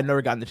I'd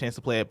never gotten the chance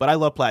to play it. But I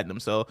love Platinum,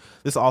 so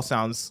this all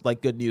sounds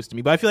like good news to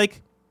me. But I feel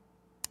like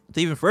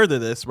to even further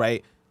this,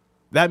 right,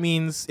 that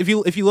means if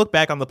you look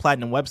back on the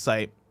Platinum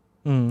website,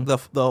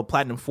 the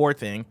Platinum 4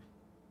 thing,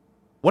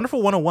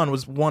 Wonderful 101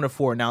 was one of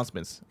 4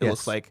 announcements. It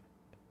looks like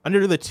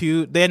under the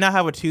 2, they now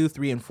have a 2,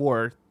 3, and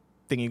 4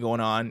 thingy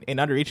going on, and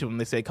under each of them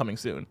they say coming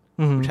soon,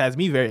 which has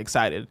me very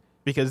excited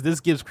because this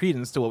gives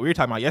credence to what we were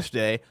talking about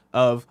yesterday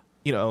of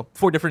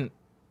 4 different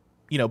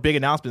big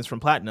announcements from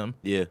Platinum.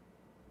 Yeah.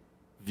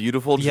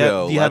 Beautiful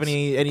Joe. Do you have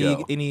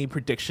any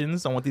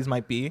predictions on what these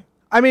might be?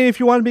 I mean, if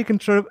you want to be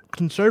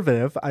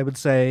conservative, I would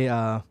say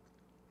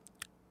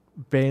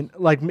it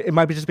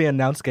might be just being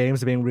announced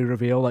games being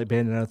re-revealed, like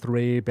Bayonetta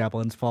 3,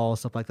 Babylon's Fall,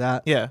 stuff like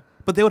that. Yeah.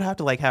 But they would have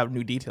to have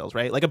new details,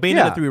 right? Like a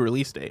Bayonetta 3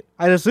 release date.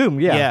 I'd assume,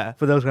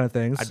 for those kind of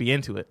things. I'd be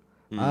into it.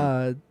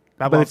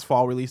 Babylon's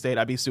Fall release date,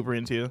 I'd be super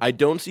into. I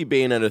don't see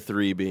Bayonetta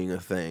 3 being a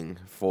thing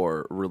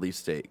for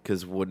release date,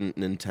 because wouldn't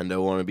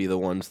Nintendo want to be the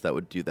ones that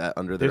would do that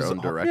under their own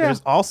direction?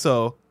 There's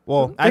also...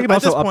 Well, they can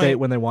also update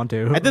when they want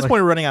to. At this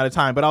point, we're running out of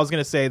time, but I was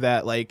going to say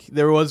that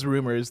there was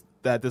rumors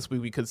that this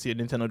week we could see a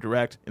Nintendo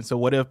Direct, and so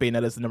what if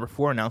Bayonetta is the number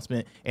 4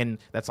 announcement, and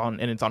it's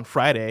on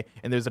Friday,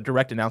 and there's a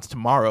Direct announced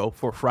tomorrow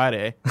for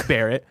Friday,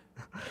 Barrett?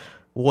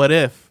 What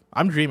if?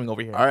 I'm dreaming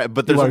over here. All right,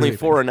 but there's only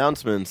 4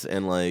 announcements,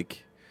 and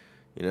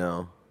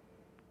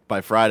by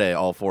Friday,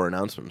 all 4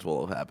 announcements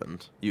will have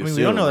happened. We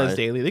don't know that's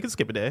daily. They could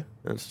skip a day.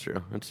 That's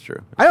true.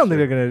 I don't think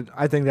they're going to...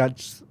 I think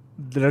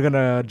they're going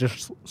to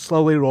just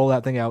slowly roll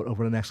that thing out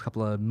over the next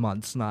couple of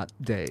months, not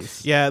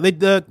days. Yeah,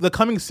 the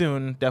coming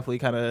soon definitely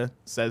kind of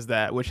says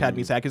that, which had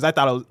me sad because I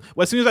thought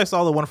as soon as I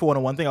saw the Wonderful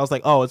 101 thing, I was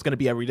like, oh, it's going to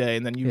be every day.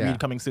 And then you read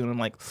coming soon, and I'm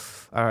like,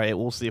 all right,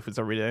 we'll see if it's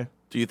every day.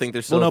 Do you think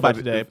there's still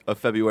a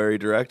February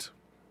Direct?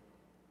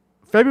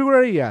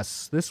 February,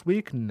 yes. This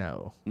week,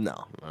 no.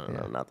 No,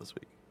 not this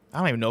week. I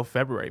don't even know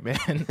February, man.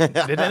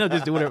 Nintendo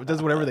just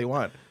does whatever they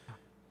want.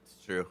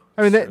 It's true.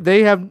 I mean,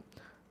 they have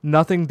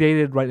nothing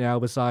dated right now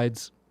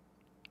besides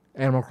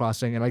Animal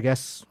Crossing, and I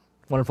guess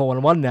Wonderful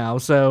 101 now.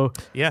 So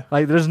yeah,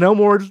 there's no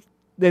more.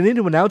 They need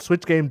to announce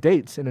Switch game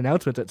dates and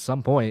announcements at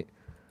some point.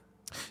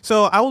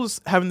 So I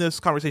was having this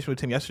conversation with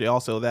Tim yesterday,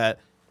 also that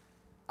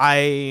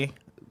my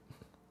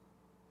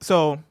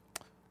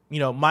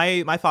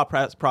thought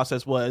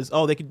process was,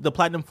 the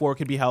Platinum 4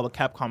 could be how the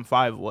Capcom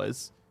 5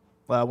 was.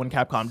 When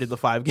Capcom did the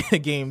 5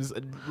 games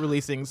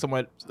releasing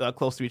somewhat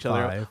close to each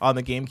other on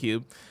the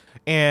GameCube.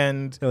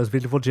 And it was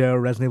Beautiful Joe,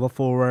 Resident Evil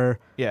 4,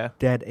 yeah,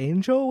 Dead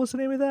Angel was the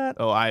name of that?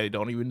 Oh, I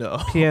don't even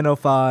know. Piano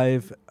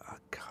 5,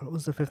 God, what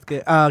was the 5th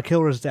game?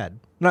 Killer's Dead.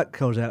 Not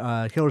Killer's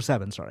Dead, Killer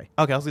 7, sorry.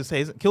 Okay, I was going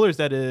to say, Killer's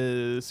Dead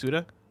is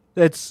Suda?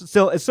 It's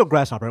still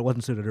Grasshopper. It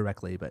wasn't suited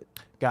directly, but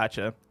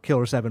Gotcha.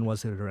 Killer 7 was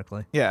suited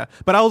directly. Yeah,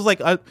 but I was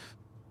like,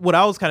 what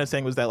I was kind of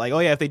saying was that, like, oh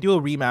yeah, if they do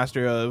a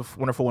remaster of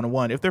Wonderful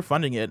 101, if they're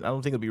funding it, I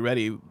don't think it'll be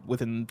ready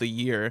within the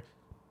year.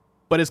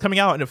 But it's coming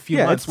out in a few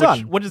months. It's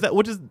done. What does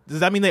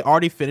that mean? They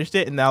already finished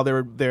it and now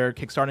they're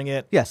kickstarting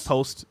it? Yes.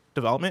 Post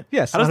development.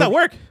 Yes. How does that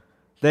work?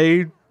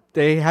 They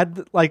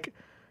had like.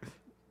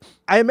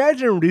 I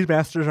imagine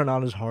remasters are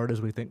not as hard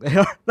as we think they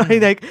are.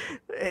 Like,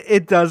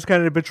 it does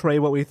kind of betray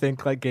what we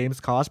think like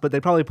games cost, but they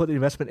probably put the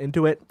investment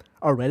into it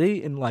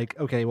already. And like,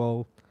 okay,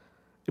 well,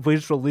 if we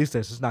just release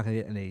this, it's not going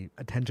to get any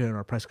attention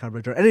or press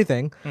coverage or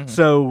anything.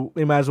 So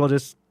we might as well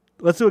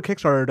let's do a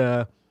Kickstarter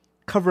to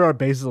cover our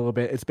bases a little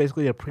bit. It's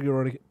basically a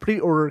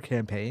pre-order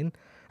campaign.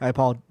 I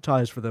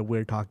apologize for the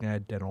weird talking. I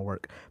had dental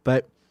work,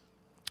 but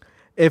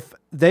if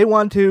they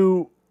want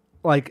to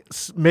like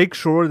make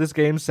sure this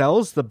game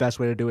sells, the best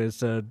way to do it is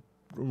to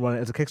run it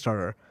as a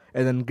Kickstarter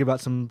and then give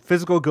out some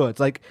physical goods.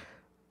 Like,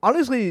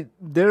 honestly,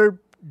 they're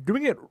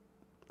doing it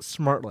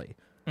smartly.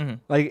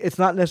 Like, it's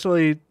not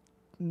necessarily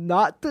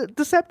not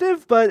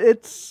deceptive, but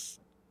it's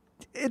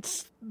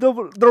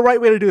the right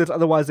way to do this.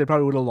 Otherwise, they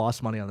probably would have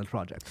lost money on this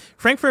project.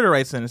 Frankfurter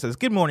writes in and says,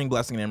 "Good morning,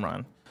 Blessing and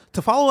Imran.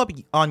 To follow up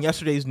on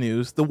yesterday's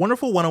news, the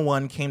Wonderful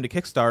 101 came to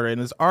Kickstarter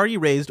and has already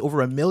raised over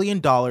 $1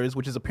 million,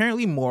 which is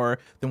apparently more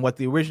than what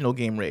the original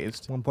game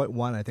raised.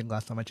 1.1, I think,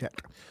 last time I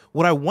checked.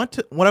 What I want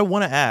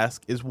to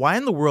ask is why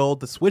in the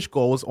world the Switch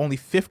goal was only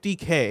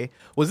 $50K?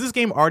 Was this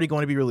game already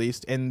going to be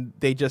released and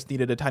they just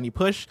needed a tiny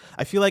push?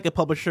 I feel like a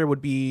publisher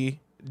would be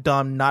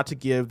dumb not to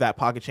give that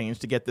pocket change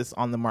to get this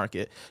on the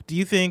market. Do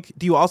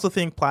you also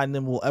think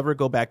Platinum will ever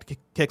go back to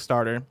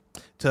Kickstarter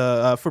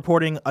for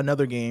porting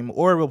another game,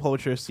 or will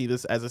publishers see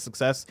this as a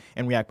success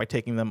and react by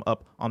taking them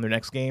up on their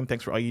next game?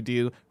 Thanks for all you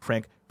do,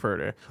 Frank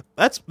Furter."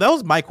 That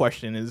was my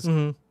question, is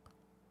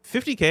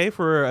 $50K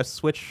for a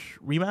Switch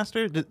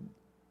remaster?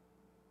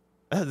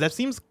 That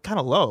seems kind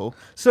of low.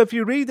 So if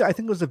you read, I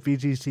think it was a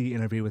VGC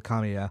interview with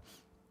Kamiya,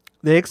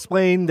 they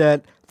explained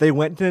that they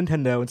went to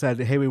Nintendo and said,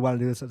 hey, we want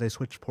to do this as a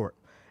Switch port.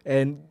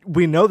 And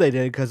we know they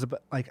did because,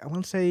 like, I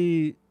want to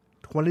say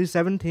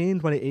 2017,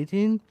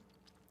 2018,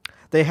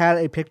 they had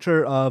a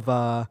picture of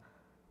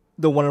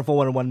the Wonderful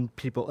 101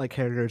 people, like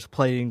characters,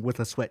 playing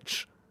with a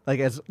Switch, like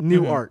as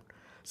new art.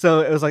 So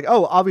it was like,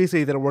 oh,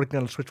 obviously they're working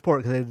on a Switch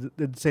port because they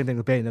did the same thing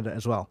with Bayonetta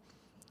as well.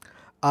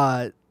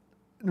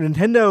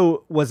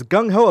 Nintendo was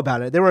gung-ho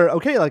about it. They were,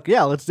 okay, like,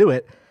 yeah, let's do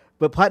it.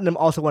 But Platinum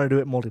also wanted to do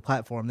it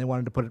multi-platform. They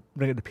wanted to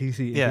bring it to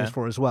PC and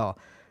PS4 as well.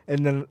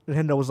 And then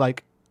Nintendo was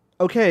like,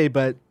 okay,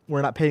 but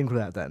we're not paying for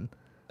that then.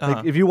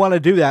 Like, if you want to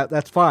do that,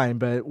 that's fine,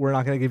 but we're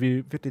not going to give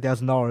you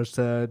 $50,000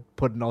 to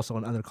put it also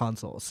on other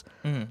consoles.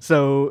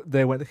 So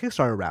they went the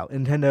Kickstarter route.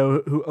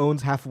 Nintendo, who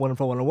owns half of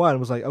Wonderful 101,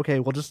 was like, okay,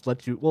 we'll just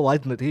we'll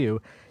license it to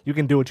you. You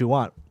can do what you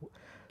want.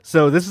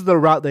 So this is the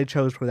route they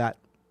chose for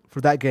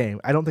that game.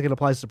 I don't think it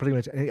applies to pretty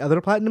much any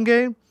other Platinum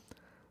game,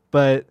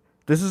 but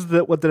this is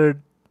what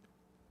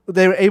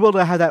they were able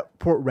to have that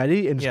port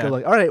ready and just go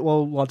like, all right,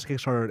 well, launch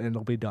Kickstarter and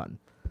it'll be done.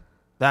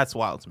 That's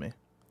wild to me.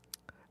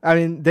 I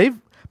mean,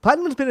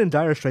 Platinum's been in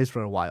dire straits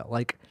for a while.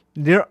 Like,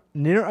 Nier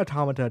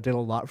Automata did a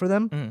lot for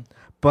them,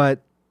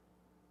 but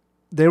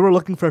they were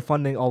looking for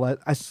funding. All that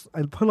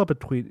I put up a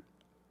tweet,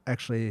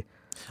 actually.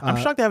 I'm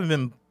shocked they haven't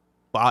been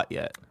bought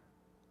yet.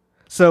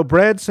 So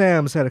Brad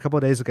Sams said a couple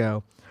of days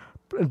ago.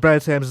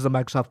 Brad Sams is a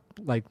Microsoft,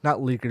 like, not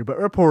leaker, but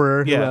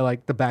reporter who had,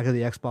 like, the back of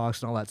the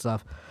Xbox and all that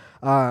stuff.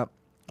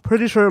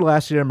 Pretty sure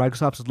last year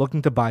Microsoft was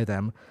looking to buy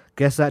them.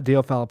 Guess that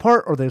deal fell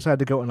apart, or they decided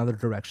to go another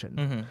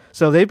direction.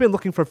 So they've been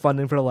looking for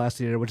funding for the last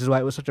year, which is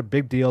why it was such a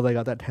big deal. They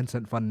got that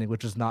Tencent funding,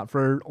 which is not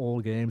for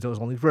old games. It was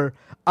only for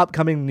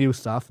upcoming new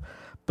stuff.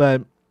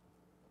 But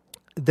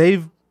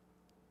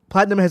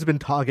Platinum has been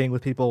talking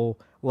with people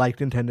like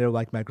Nintendo,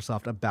 like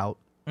Microsoft, about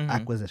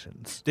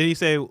acquisitions. Did he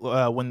say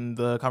when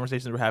the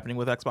conversations were happening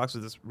with Xbox?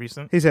 Was this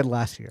recent? He said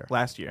last year.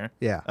 Last year?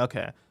 Yeah.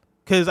 Okay.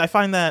 Because I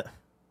find that...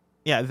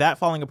 Yeah, that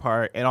falling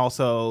apart and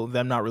also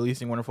them not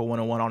releasing Wonderful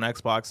 101 on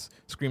Xbox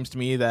screams to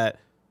me that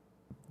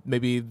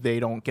maybe they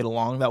don't get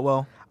along that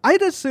well.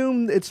 I'd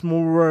assume it's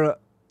more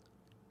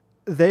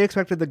they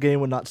expected the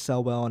game would not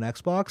sell well on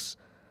Xbox,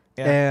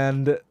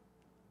 and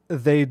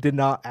they did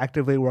not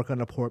actively work on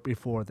a port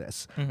before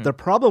this. The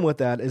problem with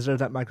that is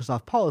there's that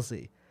Microsoft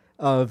policy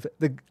of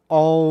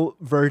all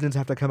versions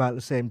have to come out at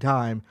the same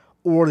time,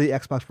 or the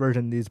Xbox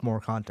version needs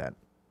more content.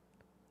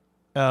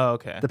 Oh,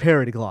 okay. The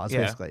parity clause,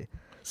 basically.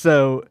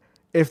 So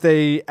if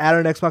they add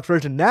an Xbox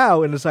version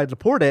now and decide to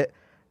port it,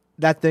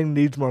 that thing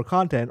needs more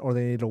content, or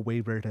they need a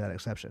waiver to that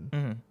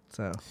exception.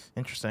 So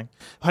interesting.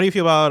 How do you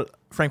feel about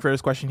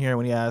Frankfurter's question here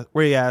when he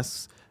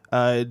asks,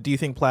 do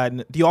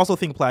you also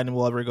think Platinum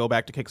will ever go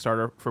back to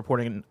Kickstarter for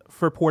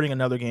porting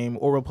another game,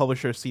 or will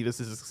publishers see this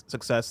as a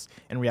success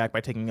and react by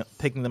taking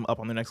them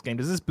up on their next game?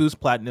 Does this boost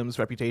Platinum's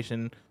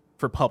reputation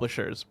for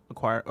publishers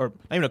not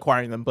even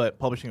acquiring them, but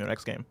publishing their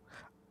next game?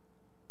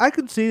 I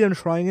could see them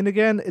trying it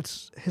again.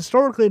 It's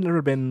historically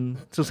never been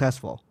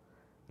successful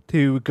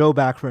to go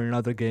back for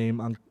another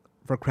game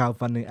for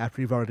crowdfunding after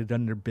you've already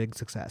done your big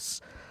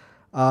success.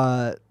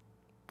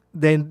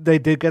 they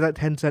did get that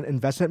Tencent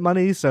investment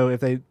money, so if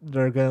they're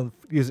going to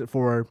use it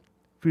for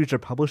future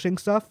publishing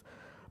stuff.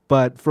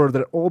 But for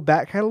their old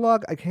back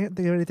catalog, I can't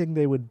think of anything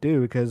they would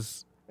do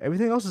because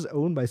everything else is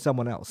owned by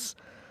someone else.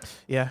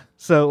 Yeah.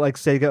 So like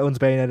Sega owns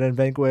Bayonetta and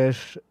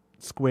Vanquish,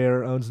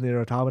 Square owns Nier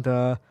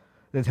Automata,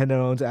 Nintendo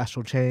owns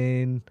Astral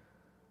Chain,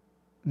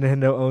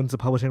 Nintendo owns the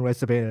publishing rights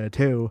to Bayonetta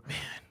 2. Man.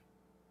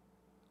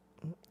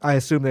 I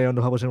assume they own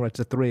the publishing rights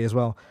to 3 as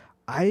well.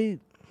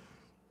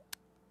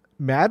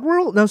 Mad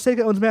World? No,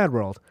 Sega owns Mad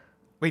World.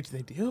 Wait, do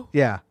they do?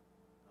 Yeah.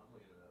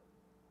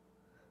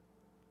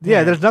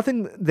 Yeah, there's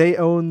nothing they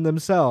own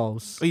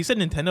themselves. Oh, you said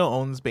Nintendo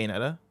owns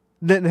Bayonetta?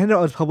 Nintendo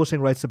owns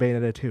publishing rights to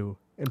Bayonetta 2.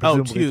 And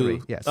presumably 2.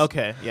 3. Yes.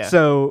 Okay, yeah.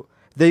 So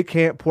they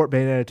can't port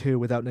Bayonetta 2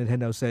 without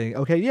Nintendo saying,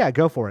 okay, yeah,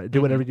 go for it. Do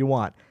whatever you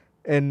want.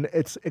 And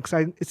it's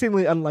exciting. It's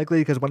seemingly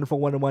unlikely because Wonderful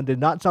 101 did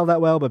not sell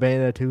that well, but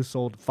Bayonetta 2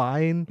 sold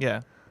fine.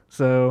 Yeah.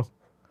 So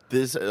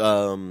this,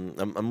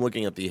 I'm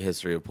looking at the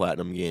history of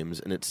Platinum Games,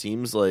 and it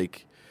seems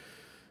like,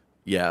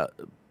 yeah,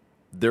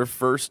 their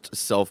first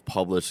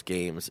self-published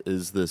games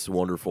is this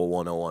Wonderful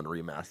 101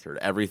 remastered.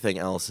 Everything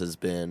else has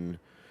been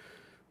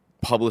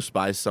published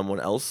by someone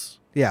else.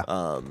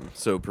 yeah.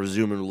 So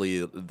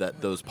presumably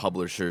that those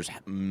publishers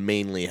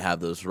mainly have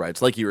those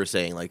rights. Like you were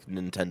saying, like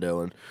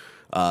Nintendo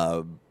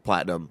and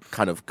Platinum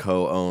kind of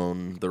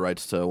co-own the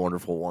rights to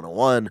Wonderful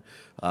 101.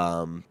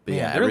 But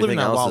yeah, they're living everything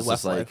that else Wild is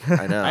just West like,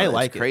 life. I know, I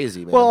like it's it.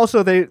 crazy, man. Well,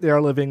 also they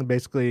are living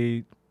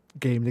basically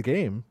game to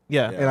game.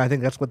 Yeah. And I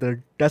think that's what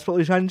they're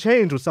desperately trying to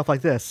change with stuff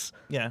like this.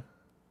 Yeah.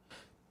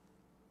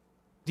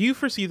 Do you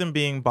foresee them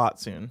being bought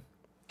soon?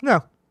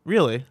 No.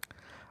 Really?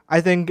 I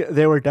think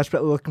they were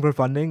desperately looking for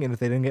funding, and if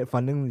they didn't get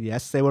funding,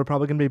 yes, they were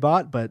probably going to be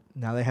bought, but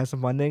now they have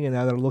some funding, and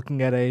now they're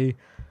looking at a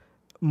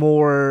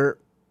more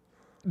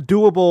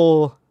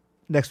doable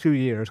next few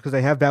years, because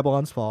they have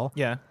Babylon's Fall.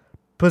 Yeah.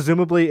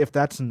 Presumably, if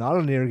that's not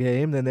a Nier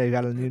game, then they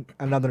got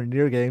another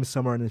Nier game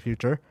somewhere in the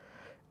future.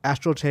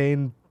 Astral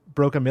Chain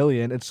broke 1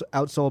 million. It's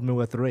outsold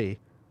Mua 3,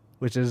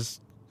 which is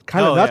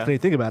kind of nuts when you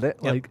think about it.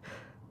 Yep. Like,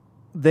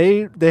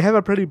 they have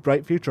a pretty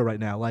bright future right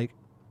now. Like,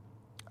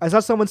 I saw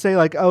someone say,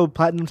 like, oh,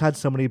 Platinum's had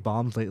so many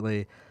bombs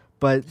lately.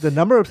 But the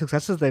number of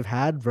successes they've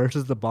had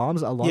versus the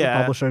bombs, a lot of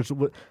publishers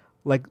would,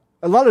 like,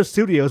 a lot of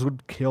studios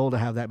would kill to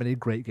have that many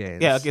great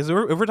games. Yeah, because if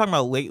we're talking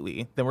about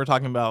lately, then we're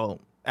talking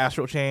about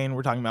Astral Chain,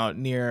 we're talking about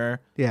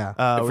Nier. Yeah.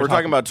 if we're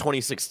talking about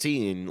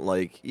 2016,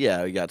 like,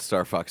 yeah, we got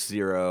Star Fox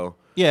Zero.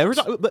 Yeah, if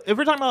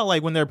we're talking about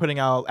like when they're putting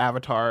out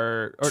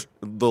Avatar or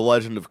The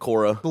Legend of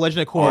Korra. The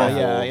Legend of Korra,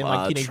 Yeah. and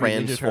like Teenage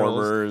Mutant Ninja Turtles.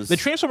 Transformers. The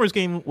Transformers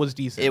game was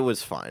decent. It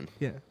was fine.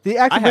 Yeah. The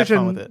had fun with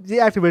Activision, it. the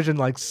Activision,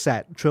 like,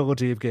 set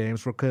trilogy of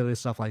games were clearly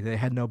stuff like they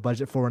had no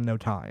budget for and no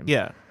time.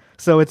 Yeah.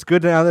 So it's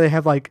good now that they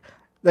have, like,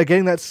 they're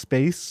getting that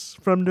space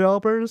from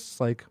developers.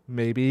 Like,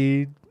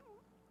 maybe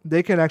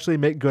they can actually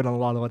make good on a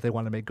lot of what they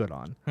want to make good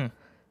on.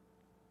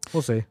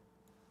 We'll see.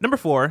 Number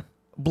 4,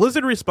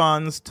 Blizzard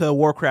responds to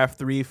Warcraft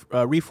 3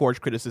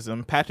 Reforged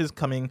criticism. Patches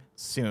coming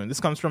soon.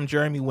 This comes from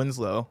Jeremy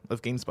Winslow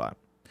of GameSpot.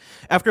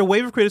 After a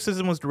wave of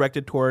criticism was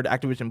directed toward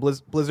Activision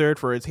Blizzard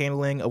for its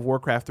handling of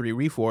Warcraft 3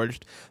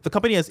 Reforged, the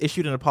company has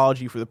issued an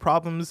apology for the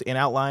problems and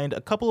outlined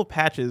a couple of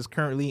patches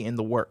currently in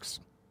the works.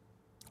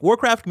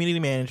 Warcraft community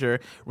manager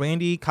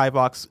Randy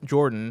Kybox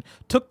Jordan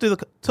took to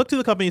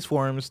the company's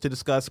forums to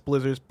discuss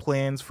Blizzard's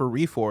plans for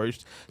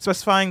Reforged,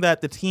 specifying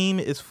that the team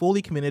is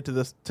fully committed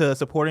to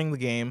supporting the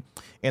game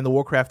and the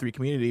Warcraft 3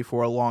 community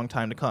for a long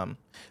time to come.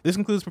 This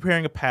includes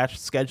preparing a patch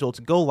scheduled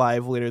to go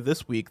live later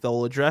this week that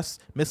will address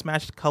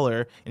mismatched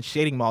color and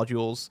shading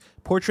modules,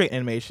 portrait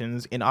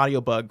animations, and audio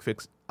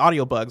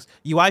bugs,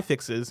 UI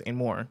fixes, and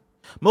more.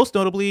 Most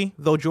notably,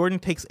 though, Jordan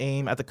takes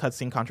aim at the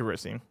cutscene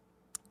controversy.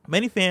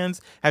 Many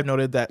fans have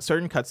noted that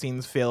certain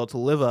cutscenes fail to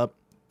live up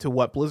to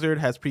what Blizzard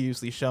has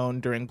previously shown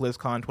during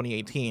BlizzCon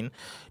 2018.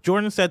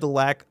 Jordan said the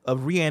lack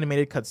of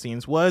reanimated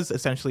cutscenes was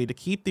essentially to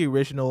keep the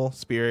original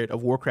spirit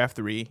of Warcraft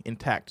 3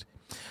 intact.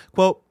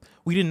 Quote,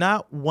 "We did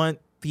not want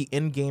the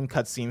in-game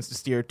cutscenes to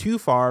steer too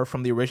far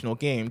from the original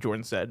game,"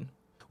 Jordan said.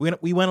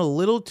 We went a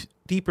little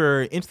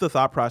deeper into the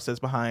thought process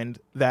behind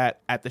that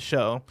at the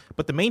show,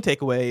 but the main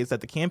takeaway is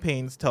that the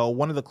campaigns tell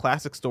one of the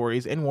classic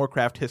stories in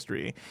Warcraft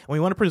history, and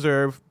we want to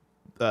preserve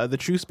the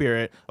true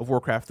spirit of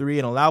Warcraft 3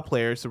 and allow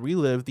players to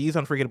relive these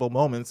unforgettable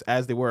moments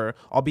as they were,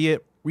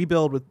 albeit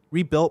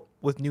rebuilt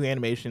with new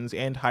animations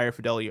and higher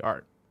fidelity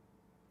art.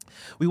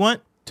 We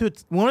want to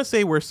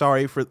say we're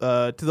sorry for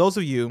to those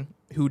of you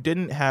who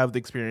didn't have the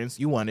experience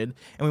you wanted,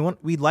 and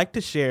we'd like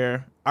to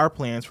share our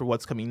plans for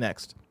what's coming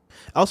next.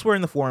 Elsewhere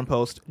in the forum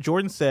post,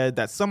 Jordan said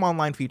that some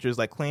online features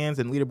like clans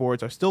and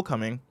leaderboards are still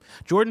coming.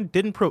 Jordan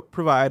didn't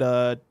provide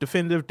a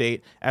definitive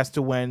date as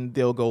to when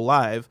they'll go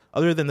live,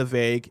 other than the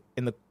vague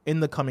in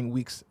the coming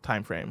weeks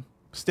timeframe.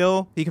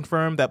 Still, he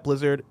confirmed that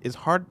Blizzard is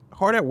hard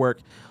at work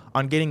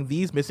on getting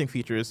these missing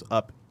features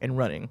up and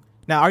running.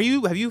 Now,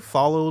 have you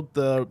followed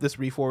this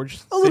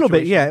Reforged A little bit,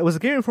 situation? yeah. It was a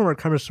Game Informer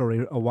cover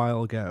story a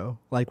while ago,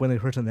 like when they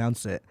first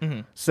announced it.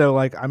 Mm-hmm. So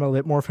like I'm a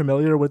bit more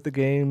familiar with the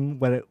game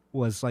when it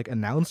was like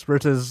announced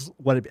versus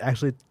what it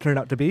actually turned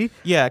out to be.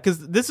 Yeah,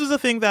 because this is a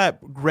thing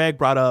that Greg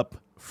brought up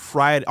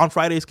on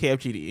Friday's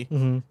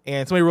KFGD,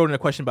 and somebody wrote in a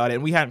question about it,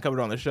 and we hadn't covered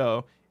it on the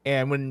show.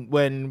 And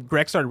when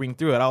Greg started reading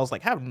through it, I was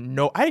like, I didn't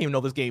even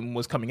know this game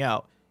was coming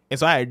out. And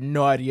so I had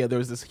no idea there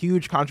was this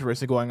huge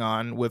controversy going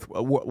on with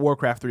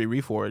Warcraft 3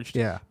 Reforged.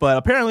 Yeah. But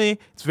apparently,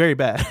 it's very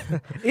bad.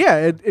 Yeah,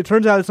 it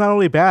turns out it's not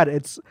only bad,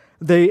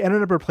 they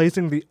ended up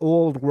replacing the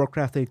old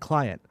Warcraft 3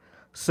 client.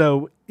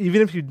 So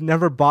even if you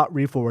never bought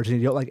Reforged and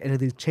you don't like any of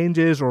these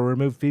changes or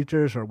remove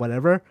features or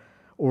whatever,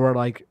 or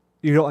like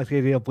you don't like the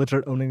idea of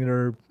Blizzard owning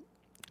their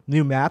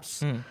new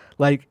maps,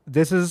 like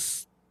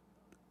it's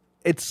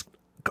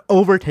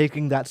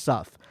overtaking that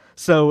stuff.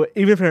 So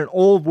even if you're an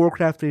old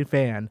Warcraft 3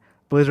 fan,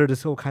 Blizzard is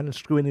still kind of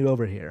screwing you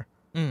over here.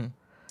 The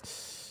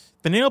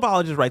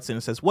nanobiologist writes in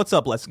and says, "What's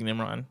up, Lessing and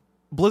Imran?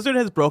 Blizzard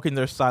has broken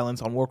their silence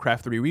on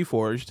Warcraft 3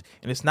 Reforged,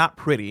 and it's not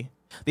pretty.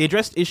 They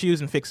addressed issues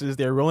and fixes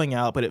they're rolling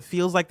out, but it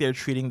feels like they're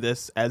treating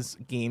this as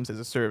games as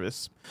a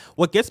service.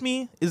 What gets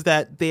me is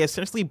that they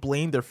essentially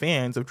blame their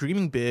fans of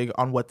dreaming big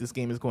on what this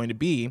game is going to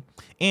be,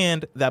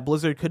 and that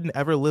Blizzard couldn't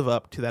ever live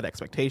up to that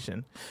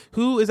expectation.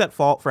 Who is at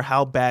fault for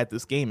how bad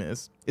this game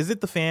is? Is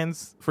it the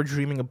fans for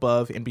dreaming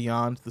above and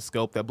beyond the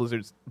scope that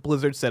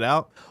Blizzard set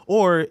out?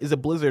 Or is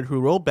it Blizzard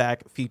who rolled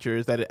back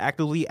features that it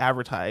actively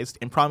advertised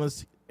and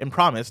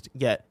promised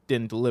yet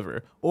didn't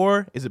deliver?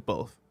 Or is it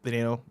both?" The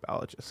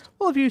nanobiologist.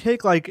 Well, if you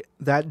take like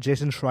that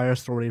Jason Schreier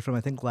story from I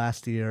think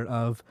last year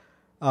of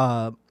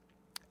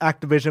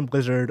Activision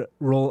Blizzard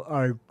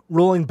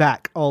rolling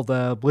back all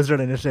the Blizzard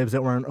initiatives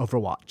that were in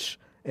Overwatch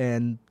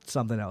and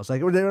something else,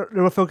 like they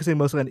were focusing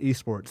mostly on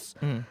esports.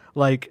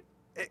 Like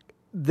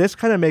this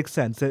kind of makes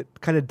sense. It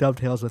kind of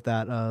dovetails with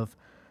that of,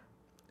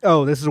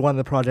 oh, this is one of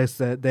the projects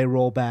that they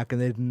roll back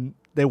and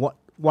they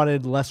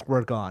wanted less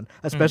work on,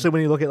 especially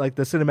when you look at like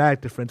the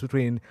cinematic difference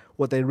between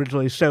what they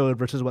originally showed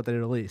versus what they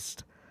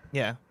released.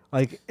 Yeah.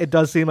 Like, it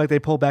does seem like they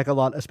pull back a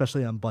lot,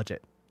 especially on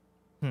budget.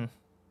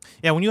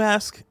 Yeah, when you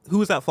ask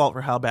who is at fault for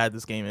how bad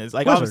this game is,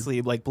 like Blizzard.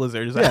 obviously like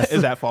Blizzard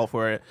is at fault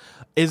for it.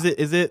 Is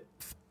it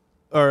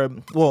or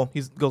well,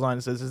 he goes on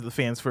and says, is the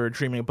fans for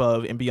dreaming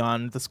above and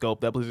beyond the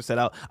scope that Blizzard set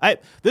out.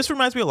 This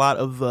reminds me a lot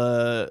of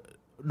the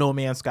No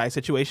Man's Sky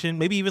situation,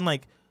 maybe even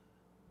like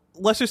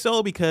lesser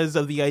so because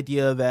of the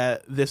idea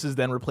that this is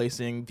then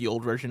replacing the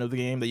old version of the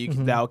game that you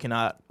now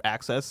cannot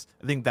access.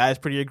 I think that is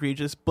pretty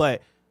egregious,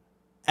 but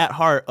at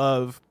heart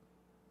of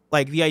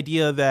like the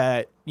idea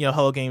that, you know,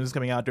 Hello Games is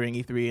coming out during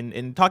E3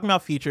 and talking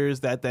about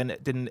features that then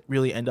didn't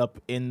really end up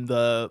in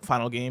the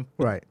final game.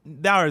 Right.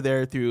 Now are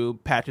there through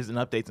patches and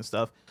updates and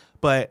stuff.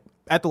 But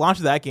at the launch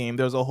of that game,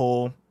 there was a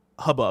whole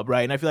hubbub,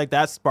 right? And I feel like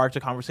that sparked a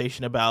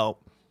conversation about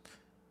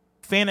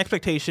fan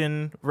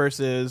expectation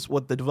versus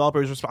what the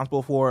developer is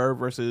responsible for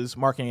versus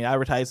marketing and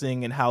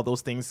advertising and how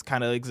those things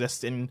kind of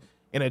exist in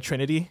a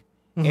trinity.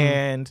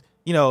 And,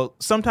 you know,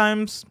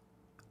 sometimes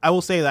I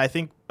will say that I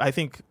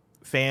think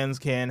fans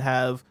can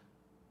have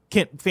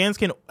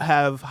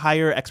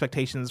higher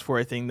expectations for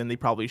a thing than they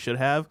probably should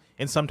have,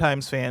 and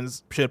sometimes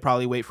fans should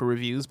probably wait for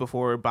reviews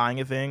before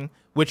buying a thing,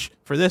 which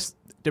for this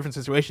different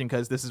situation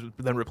because this is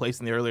then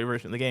replacing the earlier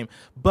version of the game.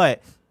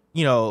 But,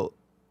 you know,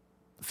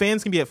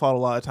 fans can be at fault a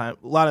lot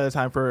of the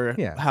time for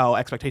how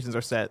expectations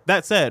are set.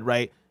 That said,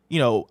 right, you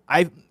know,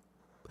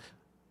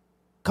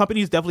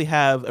 companies definitely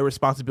have a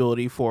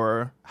responsibility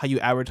for how you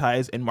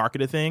advertise and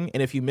market a thing.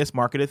 And if you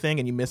mismarket a thing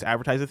and you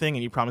misadvertise a thing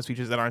and you promise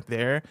features that aren't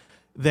there,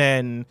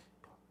 then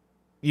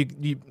you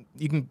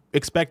can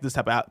expect this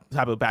type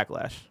of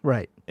backlash.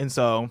 Right. And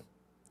so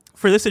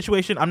for this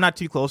situation, I'm not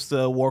too close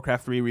to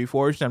Warcraft 3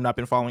 Reforged. I've not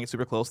been following it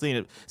super closely. And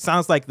it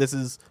sounds like this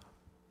is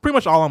pretty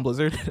much all on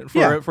Blizzard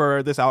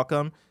for this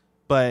outcome.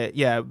 But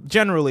yeah,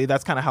 generally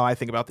that's kind of how I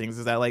think about things,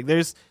 is that like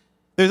there's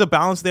a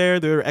balance there.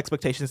 There are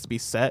expectations to be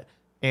set.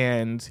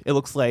 And it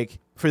looks like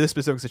for this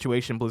specific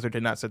situation, Blizzard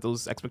did not set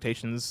those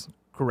expectations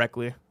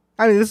correctly.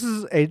 I mean, this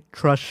is a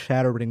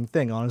trust-shattering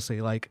thing,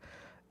 honestly. Like,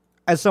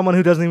 as someone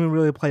who doesn't even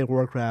really play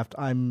Warcraft,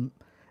 I'm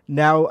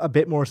now a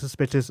bit more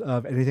suspicious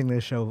of anything they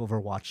show of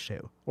Overwatch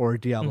 2 or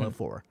Diablo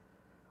 4.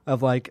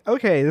 Of like,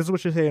 okay, this is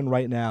what you're saying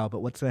right now, but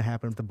what's going to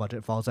happen if the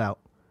budget falls out?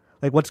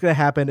 Like, what's going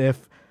to happen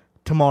if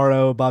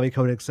tomorrow Bobby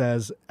Kotick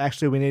says,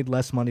 actually, we need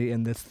less money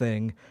in this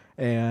thing,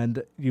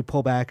 and you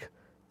pull back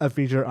a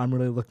feature I'm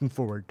really looking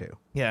forward to.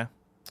 Yeah.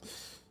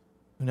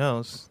 Who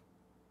knows?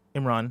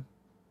 Imran,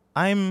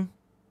 I'm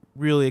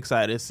really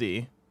excited to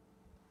see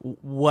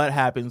what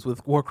happens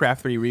with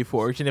Warcraft 3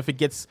 Reforged and if it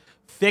gets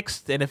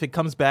fixed and if it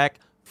comes back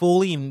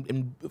fully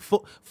and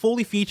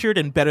fully featured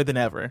and better than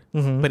ever.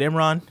 But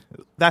Imran,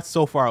 that's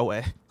so far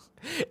away.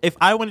 If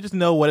I wanted to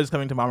know what is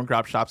coming to Mom and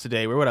Crop shops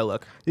today, where would I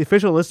look? The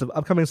official list of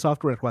upcoming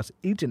software across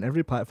each and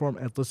every platform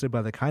is listed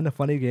by the Kinda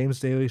Funny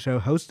Games Daily Show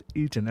host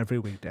each and every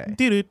weekday.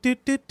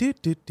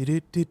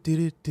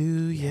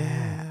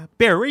 Yeah.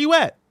 Bear, where you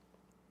at?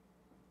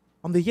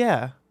 On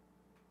the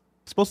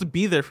Supposed to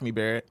be there for me,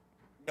 Barrett.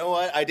 You know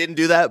what? I didn't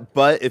do that,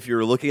 but if you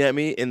were looking at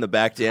me in the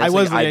back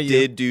dancing, I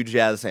did do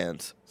jazz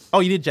hands. Oh,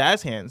 you did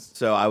jazz hands.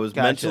 So I was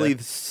mentally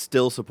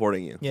still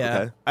supporting you. Yeah.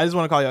 Okay? I just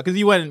want to call you out because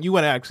you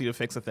went actually to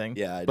fix a thing.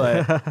 Yeah, I did.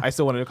 But I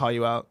still wanted to call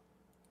you out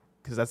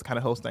because that's the kind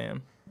of host I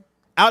am.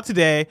 Out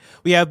today,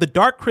 we have the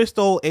Dark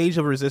Crystal Age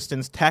of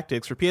Resistance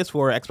Tactics for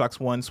PS4, Xbox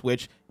One,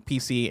 Switch,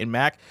 PC, and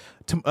Mac.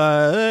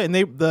 And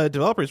the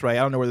developers, right?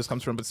 I don't know where this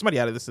comes from, but somebody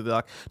added this to the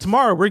doc.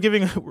 Tomorrow, we're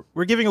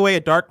giving away a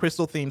Dark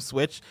Crystal themed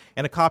Switch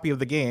and a copy of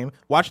the game.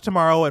 Watch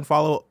tomorrow and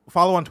follow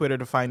on Twitter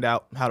to find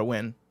out how to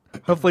win.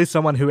 Hopefully,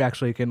 someone who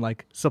actually can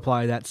like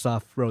supply that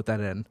stuff wrote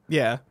that in.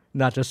 Yeah,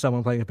 not just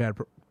someone playing a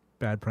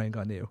bad prank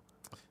on you.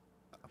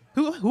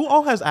 Who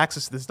all has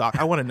access to this doc?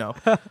 I want to know.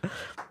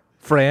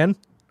 Fran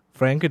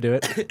could do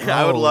it.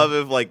 I would love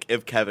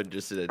if Kevin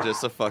just did it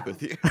just to fuck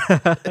with you.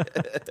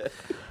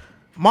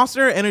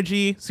 Monster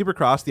Energy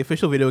Supercross, the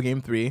official video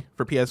game 3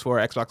 for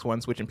PS4, Xbox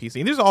One, Switch, and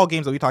PC. And these are all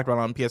games that we talked about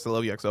on PS I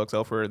Love You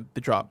XOXO for the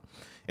drop.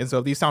 And so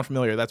if these sound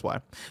familiar, that's why.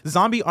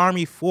 Zombie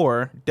Army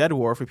 4 Dead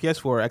War for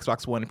PS4,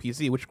 Xbox One, and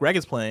PC, which Greg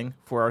is playing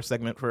for our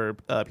segment for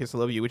PS I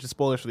Love You, which is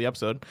spoilers for the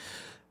episode.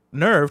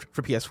 Nerved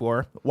for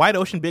PS4. Wide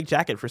Ocean Big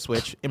Jacket for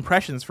Switch.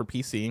 Impressions for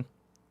PC.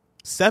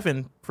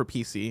 7 for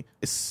PC.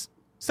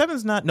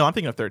 7's not... No, I'm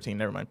thinking of 13.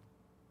 Never mind.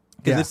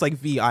 Because it's like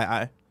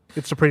VII.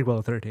 It's a prequel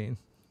of 13.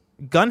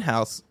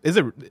 Gunhouse. Is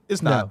it?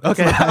 It's not. No,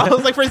 okay. I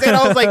was like, for a second,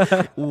 I was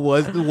like,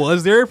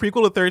 was there a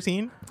prequel to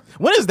 13?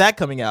 When is that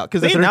coming out?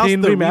 Because they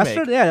announced the remastered?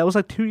 remake. Yeah, that was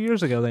like 2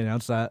 years ago they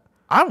announced that.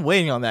 I'm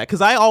waiting on that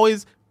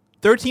because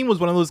 13 was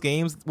one of those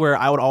games where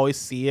I would always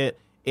see it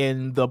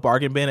in the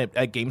bargain bin at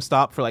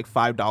GameStop for like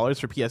 $5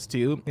 for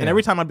PS2. And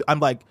every time I'm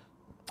like,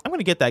 I'm going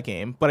to get that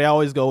game. But I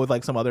always go with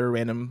like some other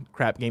random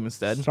crap game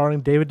instead.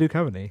 Starring David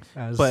Duchovny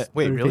as But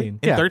wait, 13. really? In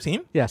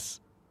 13? Yes.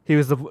 He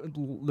was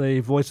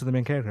the voice of the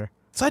main character.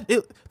 So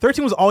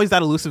 13 was always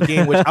that elusive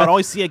game, which I would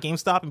always see at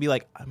GameStop and be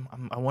like,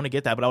 I want to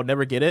get that, but I would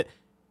never get it.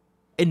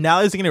 And now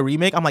it's getting a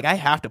remake. I'm like, I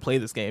have to play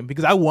this game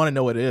because I want to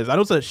know what it is. I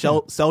know it's a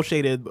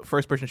cell-shaded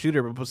first-person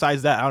shooter, but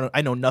besides that,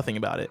 I know nothing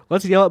about it.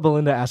 Let's yell at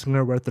Belinda asking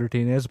her where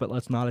 13 is, but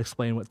let's not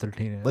explain what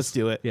 13 is. Let's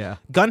do it. Yeah.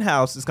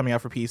 Gunhouse is coming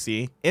out for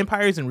PC.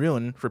 Empires in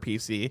Ruin for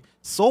PC.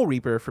 Soul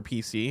Reaper for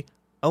PC.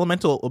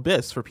 Elemental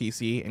Abyss for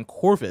PC. And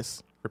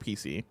Corvus for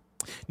PC.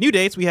 New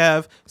dates, we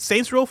have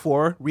Saints Row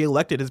 4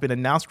 Reelected has been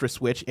announced for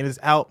Switch and is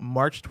out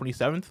March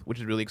 27th, which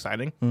is really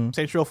exciting.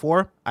 Saints Row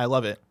 4, I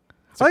love it.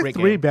 It's I like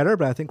 3 better,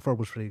 but I think 4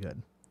 was pretty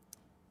good.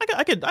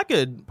 I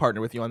could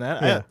partner with you on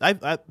that. Yeah.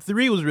 I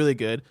 3 was really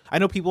good. I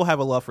know people have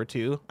a love for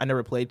 2. I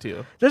never played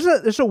 2.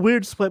 There's a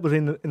weird split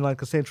between in like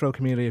the Saints Row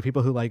community of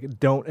people who like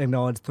don't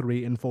acknowledge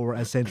 3 and 4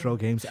 as Saints Row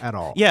games at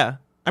all. Yeah.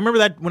 I remember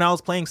that when I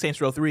was playing Saints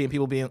Row 3 and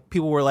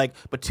people were like,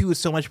 but 2 is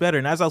so much better.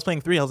 And as I was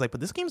playing 3, I was like,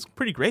 but this game's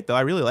pretty great though.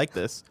 I really like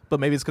this. But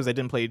maybe it's because I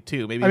didn't play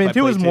 2. Maybe I mean,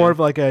 2 was more of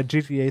like a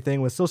GTA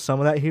thing with still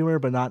some of that humor,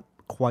 but not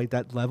quite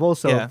that level.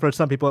 So for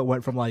some people, it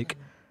went from like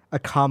a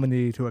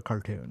comedy to a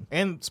cartoon.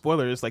 And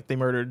spoilers, like they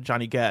murdered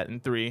Johnny Gat in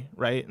 3,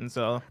 right? And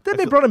so then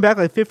they brought him back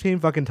like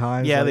 15 fucking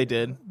times. Yeah, like, they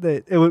did.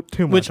 It was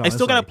too much. Which honestly. I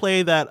still gotta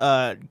play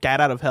that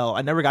Gat Out of Hell.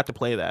 I never got to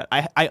play that.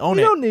 I own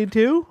it. You don't need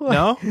to.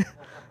 No,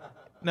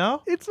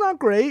 no, it's not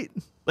great.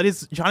 But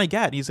it's Johnny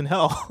Gat. He's in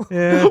hell.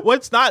 Yeah.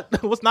 What's not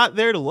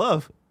there to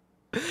love?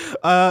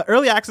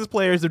 Early access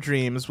players of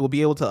Dreams will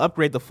be able to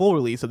upgrade the full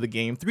release of the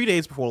game 3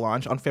 days before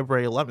launch on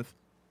February 11th.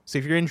 So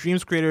if you're in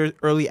Dreams Creator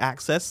Early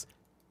Access,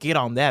 get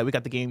on that. We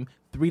got the game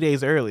 3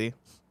 days early.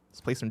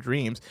 Let's play some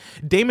Dreams.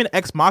 Daemon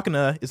X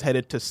Machina is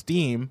headed to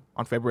Steam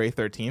on February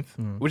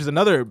 13th, which is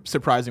another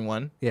surprising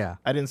one. Yeah.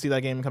 I didn't see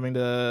that game coming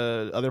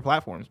to other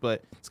platforms,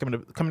 but it's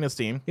coming to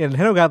Steam. Yeah,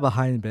 Nintendo got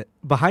behind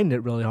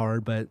it really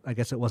hard, but I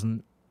guess it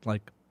wasn't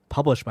like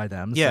published by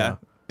them. Yeah. So.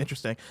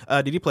 Interesting.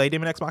 Did you play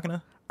Daemon X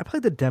Machina? I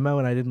played the demo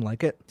and I didn't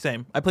like it.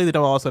 Same. I played the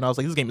demo also and I was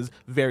like, this game is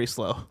very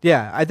slow.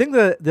 Yeah, I think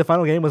the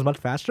final game was much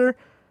faster,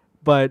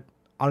 but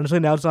honestly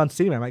now it's on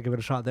Steam. I might give it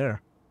a shot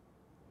there.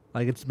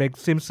 Like it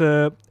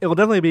will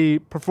definitely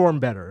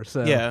perform better.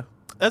 So yeah,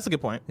 that's a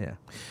good point. Yeah.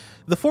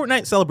 The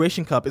Fortnite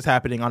Celebration Cup is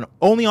happening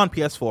only on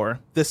PS4.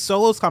 This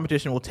solos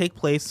competition will take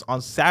place on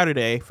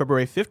Saturday,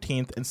 February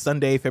 15th and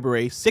Sunday,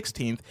 February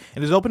 16th,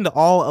 and is open to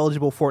all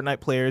eligible Fortnite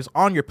players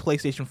on your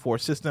PlayStation 4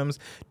 systems.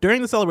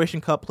 During the Celebration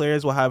Cup,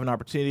 players will have an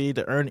opportunity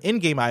to earn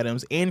in-game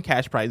items and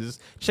cash prizes.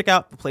 Check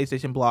out the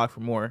PlayStation blog for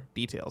more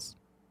details.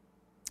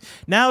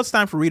 Now it's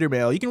time for Reader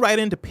Mail. You can write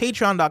into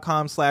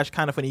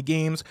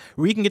patreon.com/kindoffunnygames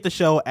where you can get the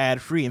show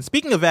ad-free. And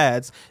speaking of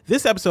ads,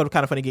 this episode of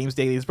Kind of Funny Games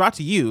Daily is brought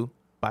to you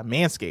by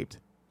Manscaped.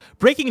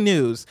 Breaking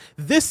news.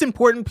 This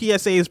important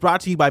PSA is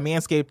brought to you by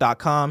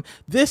Manscaped.com.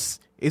 This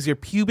is your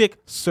pubic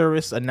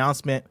service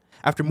announcement.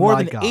 After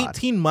more than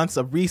 18 months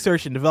of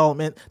research and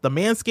development, the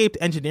Manscaped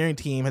engineering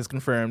team has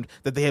confirmed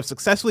that they have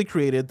successfully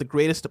created the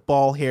greatest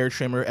ball hair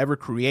trimmer ever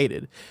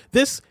created.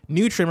 This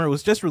new trimmer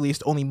was just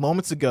released only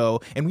moments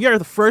ago, and we are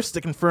the first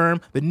to confirm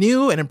the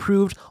new and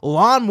improved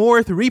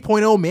Lawnmower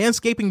 3.0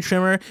 manscaping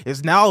trimmer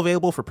is now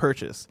available for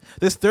purchase.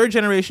 This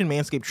third-generation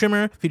Manscaped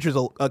trimmer features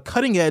a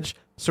cutting-edge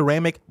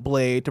ceramic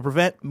blade to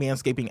prevent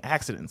manscaping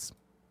accidents.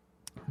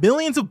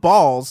 Millions of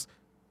balls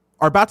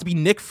are about to be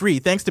nick-free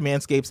thanks to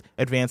Manscaped's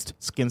advanced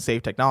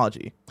skin-safe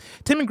technology.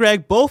 Tim and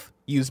Greg both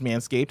use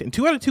Manscaped, and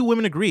 2 out of 2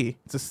 women agree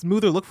it's a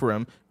smoother look for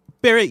them.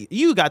 Barrett,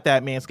 you got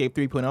that Manscaped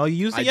 3.0. You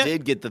used it yet? I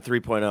did get the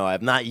 3.0. I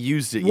have not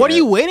used it yet. What are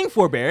you waiting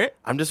for, Barrett?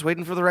 I'm just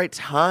waiting for the right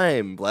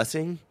time,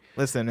 Blessing.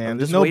 Listen, man,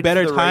 there's no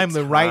better time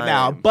than right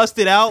now. Bust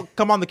it out.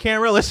 Come on the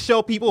camera. Let's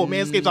show people what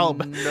Manscaped's all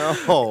about.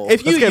 No.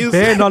 Let's get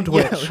banned on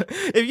Twitch.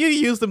 If you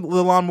use the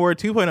Lawnmower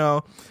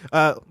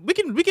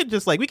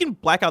 2.0, we can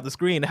black out the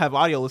screen and have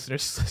audio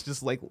listeners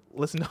just like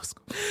listen to us.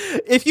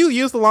 If you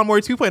use the Lawnmower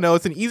 2.0,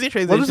 it's an easy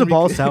transition. What does the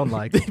ball sound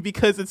like?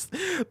 Because it's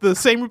the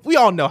same. We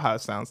all know how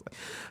it sounds like.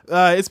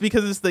 It's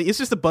because it's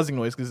just a buzzing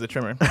noise because it's a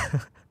trimmer.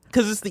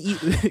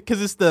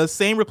 Because it's the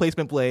same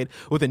replacement blade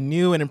with a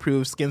new and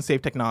improved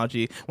skin-safe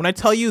technology. When I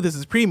tell you this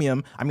is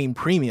premium, I mean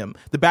premium.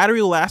 The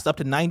battery will last up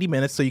to 90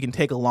 minutes so you can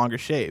take a longer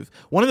shave.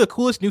 One of the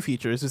coolest new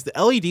features is the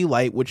LED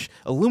light, which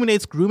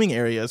illuminates grooming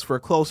areas for a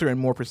closer and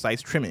more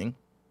precise trimming.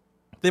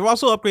 They've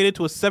also upgraded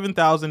to a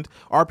 7,000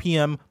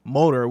 RPM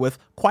motor with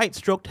quiet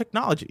stroke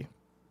technology.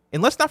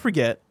 And let's not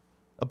forget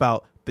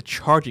about the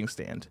charging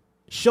stand.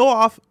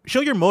 Show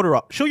your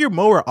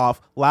mower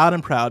off loud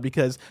and proud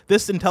because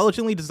this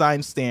intelligently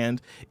designed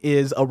stand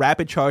is a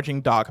rapid charging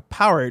dock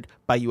powered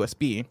by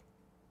USB.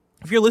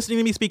 If you're listening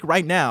to me speak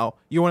right now,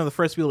 you're one of the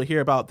first people to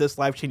hear about this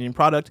life-changing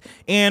product,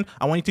 and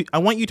I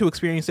want you to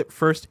experience it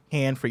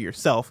firsthand for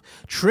yourself.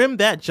 Trim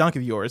that junk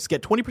of yours.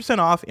 Get 20%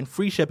 off and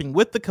free shipping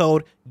with the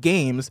code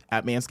GAMES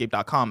at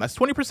manscaped.com. That's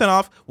 20%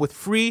 off with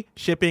free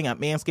shipping at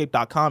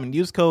manscaped.com and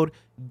use code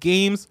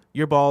GAMES.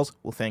 Your balls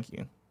will thank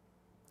you.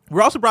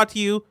 We're also brought to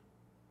you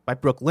by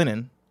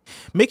Brooklinen.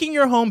 Making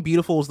your home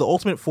beautiful is the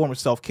ultimate form of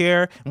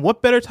self-care, and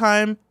what better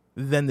time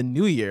than the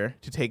new year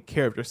to take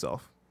care of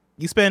yourself?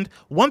 You spend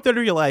 1/3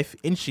 of your life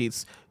in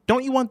sheets.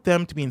 Don't you want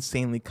them to be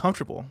insanely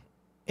comfortable?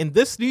 In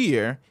this new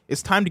year,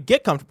 it's time to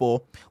get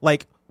comfortable,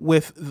 like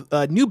with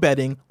new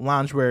bedding,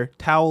 loungewear,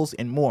 towels,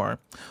 and more.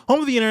 Home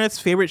of the internet's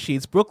favorite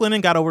sheets,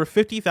 Brooklinen got over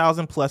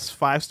 50,000 plus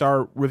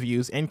 5-star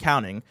reviews and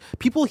counting.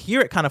 People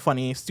here at Kinda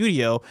Funny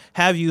Studio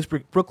have used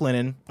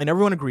Brooklinen, and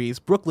everyone agrees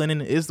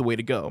Brooklinen is the way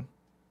to go.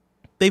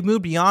 They've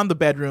moved beyond the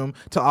bedroom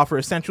to offer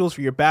essentials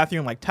for your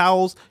bathroom like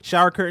towels,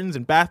 shower curtains,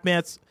 and bath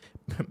mats,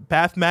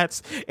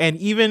 and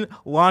even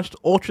launched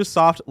ultra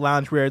soft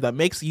loungewear that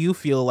makes you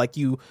feel like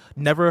you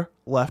never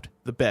left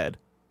the bed.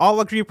 All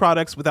luxury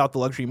products without the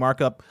luxury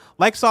markup.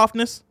 Like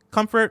softness,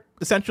 comfort,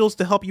 essentials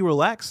to help you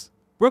relax,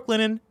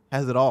 Brooklinen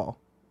has it all.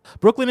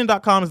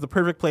 Brooklinen.com is the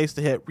perfect place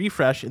to hit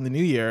refresh in the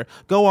new year.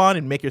 Go on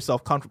and make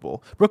yourself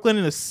comfortable.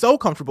 Brooklinen is so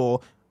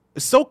comfortable,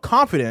 is so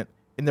confident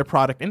in their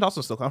product, and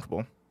also so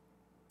comfortable.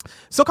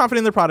 So confident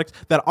in their product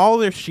that all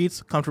their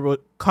sheets,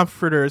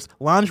 comforters,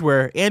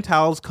 loungewear, and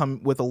towels come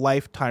with a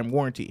lifetime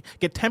warranty.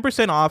 Get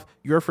 10% off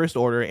your first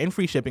order and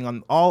free shipping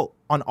on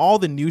all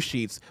the new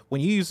sheets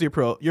when you use your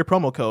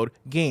promo code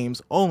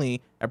GAMES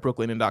only at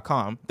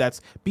brooklinen.com.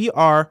 That's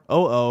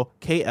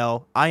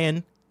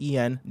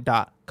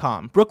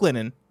BROOKLINEN.com.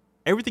 Brooklinen,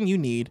 everything you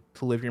need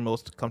to live your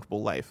most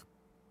comfortable life.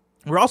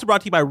 We're also brought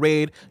to you by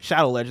Raid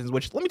Shadow Legends,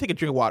 which let me take a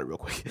drink of water real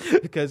quick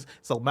because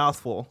it's a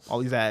mouthful, all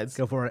these ads.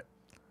 Go for it.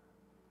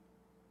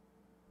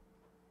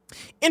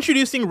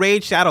 Introducing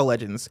Raid Shadow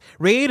Legends.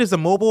 Raid is a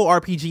mobile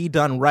RPG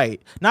done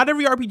right. Not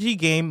every RPG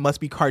game must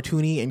be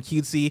cartoony and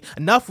cutesy.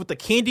 Enough with the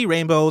candy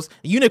rainbows,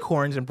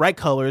 unicorns, and bright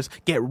colors.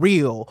 Get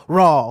real,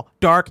 raw,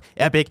 dark,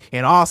 epic,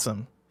 and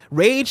awesome.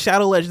 Raid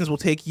Shadow Legends will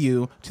take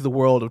you to the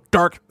world of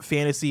dark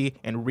fantasy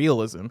and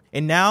realism.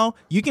 And now,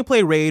 you can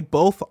play Raid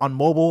both on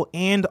mobile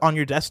and on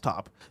your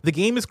desktop. The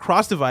game is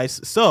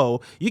cross-device,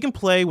 so you can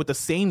play with the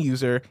same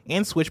user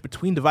and switch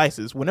between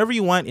devices whenever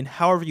you want and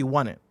however you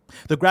want it.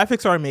 The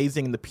graphics are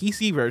amazing in the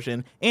PC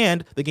version,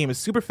 and the game is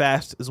super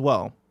fast as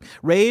well.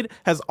 Raid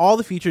has all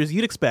the features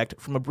you'd expect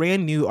from a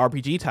brand new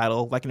RPG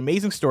title, like an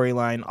amazing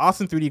storyline,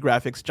 awesome 3D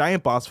graphics,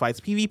 giant boss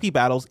fights, PvP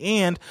battles,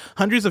 and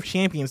hundreds of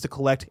champions to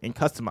collect and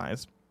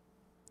customize.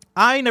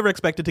 I never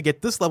expected to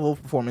get this level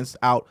of performance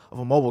out of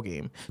a mobile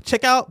game.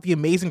 Check out the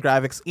amazing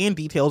graphics and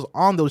details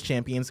on those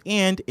champions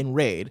and in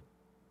Raid.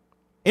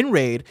 In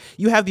Raid,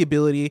 you have the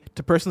ability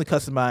to personally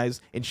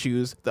customize and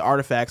choose the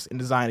artifacts and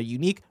design a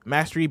unique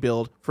mastery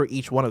build for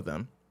each one of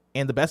them.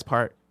 And the best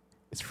part,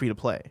 it's free to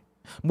play.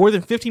 More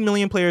than 15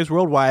 million players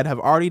worldwide have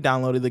already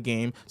downloaded the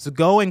game, so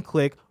go and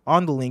click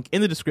on the link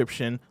in the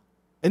description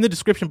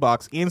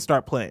box and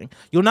start playing.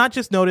 You'll not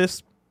just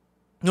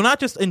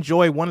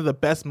enjoy one of the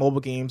best mobile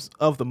games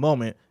of the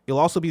moment, you'll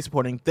also be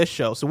supporting this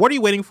show. So what are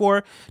you waiting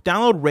for?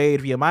 Download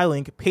Raid via my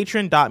link,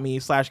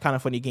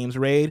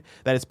 patreon.me/kindafunnygamesraid.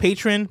 That is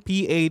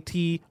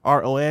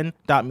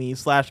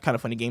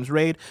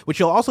patreon.me/kindafunnygamesraid, which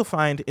you'll also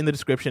find in the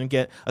description.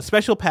 Get a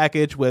special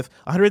package with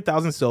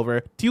 100,000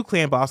 silver, 2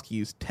 clan boss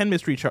keys, 10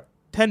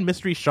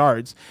 mystery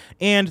shards,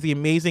 and the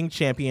amazing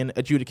champion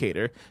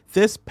adjudicator.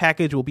 This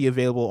package will be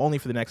available only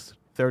for the next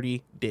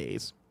 30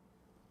 days.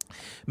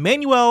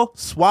 Manuel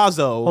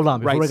Suazo. Hold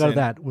on, before we go to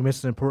that, we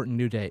missed an important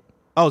new date.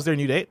 Oh, is there a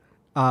new date?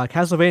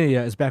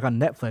 Castlevania is back on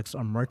Netflix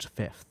on March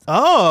 5th.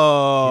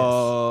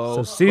 Oh, Yes.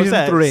 So season What's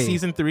that, 3.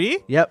 Season 3?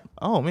 Yep.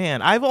 Oh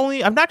man,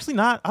 I'm actually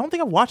not. I don't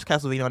think I've watched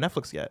Castlevania on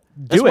Netflix yet.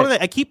 Do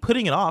it. I keep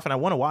putting it off, and I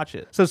want to watch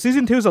it. So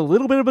season 2 is a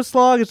little bit of a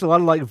slog. It's a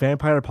lot of like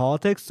vampire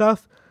politics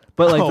stuff.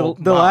 But like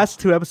the wow. last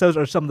 2 episodes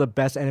are some of the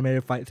best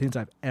animated fight scenes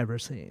I've ever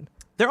seen.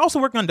 They're also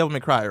working on Devil May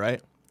Cry,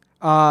 right?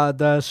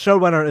 The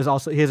showrunner is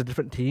also, he has a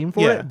different team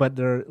for Yeah. it, but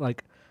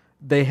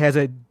they has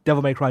a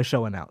Devil May Cry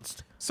show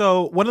announced.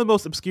 So one of the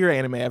most obscure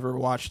anime I've ever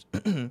watched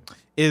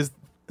is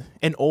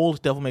an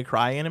old Devil May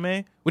Cry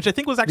anime, which I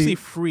think was actually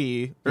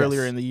free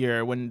earlier in the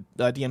year when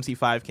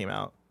DMC5 came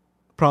out.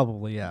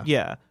 Probably, yeah.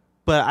 Yeah,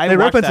 but They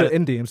watched reference that. it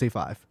in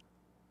DMC5.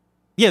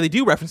 Yeah, they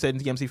do reference it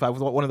in DMC5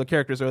 with one of the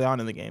characters early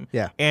on in the game.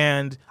 Yeah.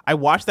 And I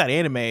watched that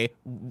anime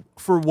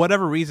for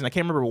whatever reason. I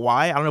can't remember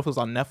why. I don't know if it was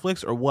on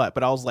Netflix or what,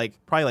 but I was like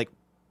probably like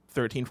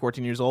 13,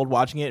 14 years old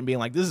watching it and being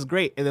like, this is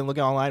great. And then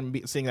looking online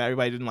and seeing that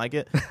everybody didn't like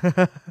it.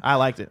 I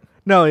liked it.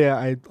 No,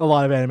 yeah, a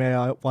lot of anime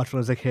I watched when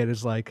I was a kid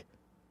is like,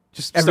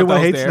 Just everyone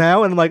stuff that was hates there.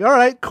 now, and I'm like, all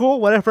right, cool,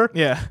 whatever.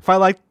 Yeah. If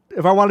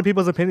I wanted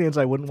people's opinions,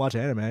 I wouldn't watch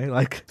anime.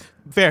 Like,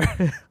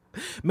 Fair.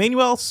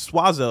 Manuel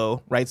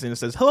Suazo writes in and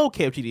says, "Hello,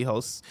 KFGD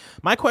hosts.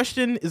 My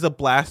question is a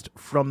blast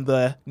from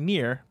the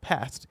near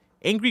past.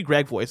 Angry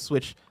Greg voice,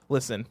 which,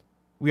 listen,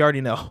 we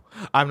already know.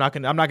 I'm not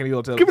gonna be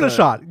able to give it a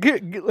shot.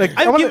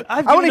 I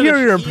want to hear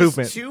your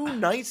improvement. He's too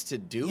nice to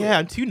do it. Yeah,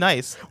 I'm too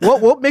nice.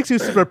 What makes you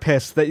super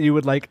pissed that you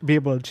would like be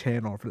able to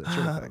channel for this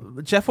sort of thing?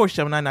 Jet Force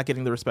Gemini not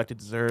getting the respect it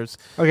deserves.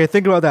 Okay,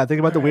 think about that. Think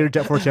about the weird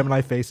Jet Force Gemini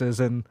faces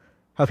and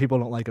how people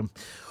don't like him.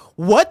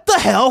 What the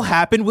hell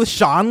happened with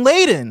Sean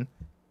Layden?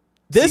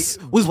 This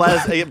was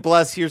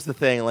Bless. Here's the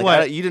thing,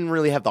 like you didn't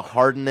really have to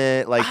harden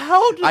it. Like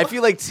I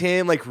feel like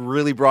Tim like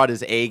really brought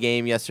his A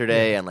game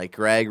yesterday, and like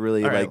Greg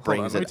really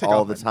brings it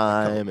all the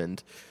time,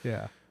 and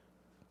yeah,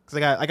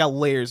 because I got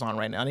layers on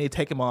right now. I need to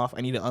take them off.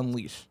 I need to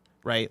unleash,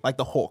 right, like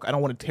the Hulk. I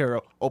don't want to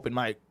tear open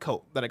my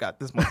coat that I got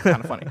this month.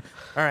 Kind of funny.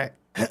 All right.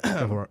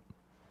 go for it.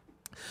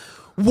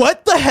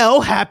 What the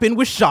hell happened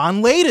with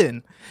Sean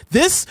Layden?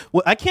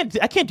 I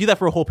can't do that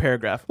for a whole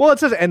paragraph. Well, it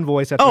says end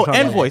voice. After Sean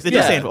end Layden. voice. It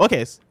just says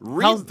okay.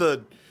 Read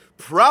the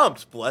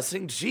prompt,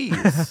 Blessing.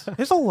 Jeez.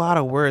 There's a lot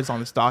of words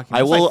on this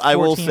document. I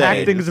will say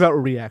acting is about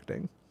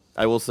reacting.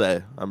 I will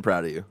say I'm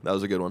proud of you. That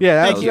was a good one.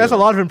 Yeah, that's a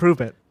lot of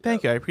improvement.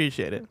 Thank you. I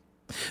appreciate it.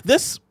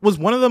 This was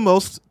one of the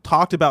most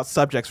talked about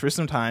subjects for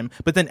some time,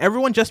 but then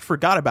everyone just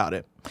forgot about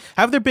it.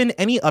 Have there been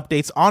any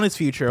updates on his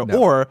future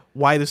or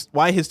why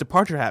his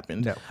departure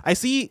happened? No. I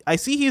see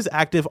he is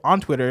active on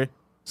Twitter,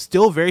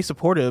 still very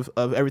supportive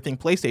of everything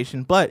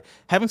PlayStation, but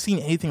haven't seen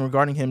anything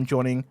regarding him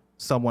joining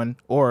someone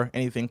or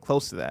anything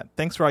close to that.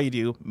 Thanks for all you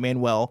do,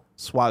 Manuel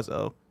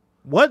Suazo.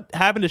 What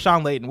happened to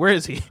Sean Layden? Where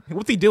is he?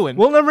 What's he doing?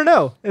 We'll never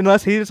know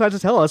unless he decides to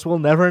tell us. We'll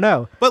never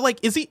know. But like,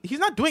 he's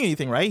not doing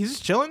anything, right? He's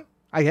just chilling.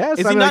 I guess.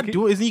 Is he not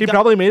doing? He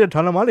probably made a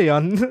ton of money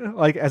on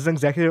like as an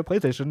executive at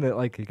PlayStation that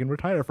like he can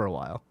retire for a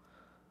while.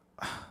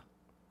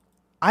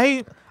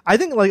 I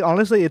think like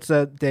honestly, it's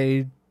that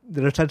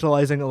they're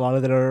centralizing a lot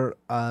of their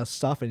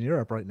stuff in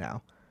Europe right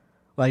now.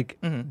 Like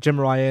Jim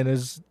Ryan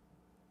is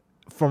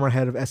former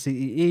head of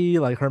SCEE.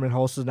 Like Herman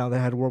Hulst is now the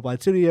head of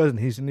Worldwide Studios, and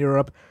he's in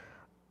Europe.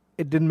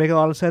 It didn't make a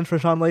lot of sense for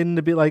Sean Layden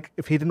to be like,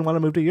 if he didn't want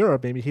to move to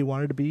Europe, maybe he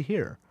wanted to be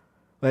here.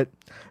 But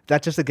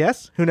that's just a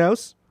guess. Who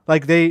knows?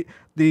 Like the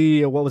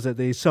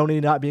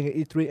Sony not being an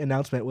E3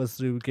 announcement was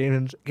through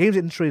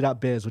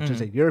gamesindustry.biz, which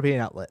is a European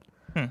outlet.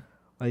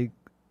 Like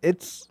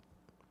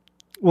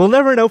we'll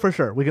never know for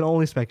sure. We can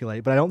only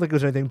speculate, but I don't think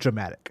there's anything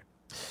dramatic.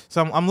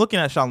 So I'm looking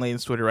at Sean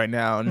Layden's Twitter right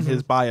now, and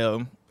his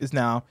bio is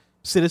now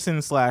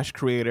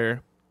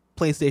citizen/creator,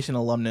 PlayStation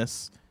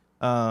alumnus,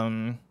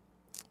 and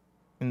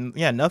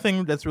yeah,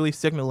 nothing that's really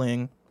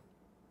signaling.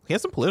 He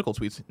has some political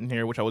tweets in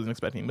here, which I wasn't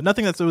expecting, but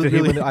nothing that's Did he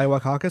really. win the Iowa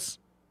caucus?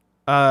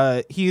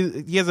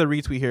 He has a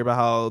retweet here about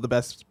how the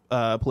best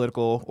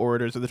political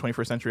orators of the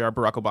 21st century are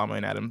Barack Obama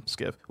and Adam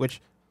Schiff,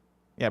 which,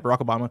 yeah, Barack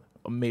Obama,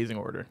 amazing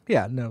orator.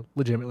 Yeah, no,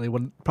 legitimately,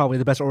 probably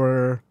the best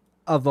orator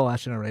of the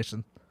last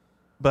generation.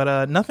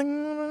 But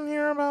nothing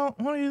here about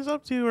what he's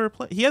up to or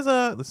play. He has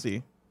let's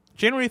see,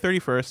 January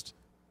 31st,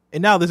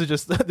 and now this is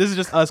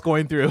just us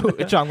going through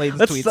Sean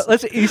Layden's tweets.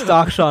 Let's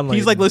e-stock Sean Layden.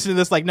 He's like listening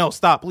to this, like, no,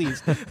 stop,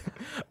 please.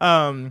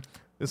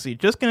 Let's see. He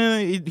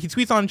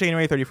tweets on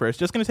January 31st.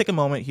 Just gonna take a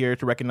moment here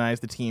to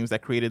recognize the teams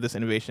that created this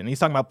innovation. He's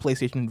talking about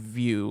PlayStation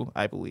Vue,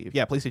 I believe.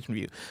 Yeah, PlayStation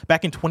Vue.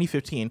 Back in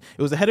 2015,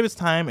 it was ahead of its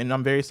time, and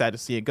I'm very sad to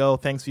see it go.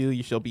 Thanks, Vue.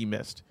 You shall be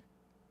missed.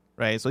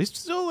 Right. So he's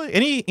still like,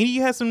 and he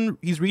has some.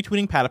 He's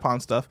retweeting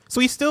Patapon stuff.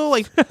 So he's still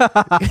like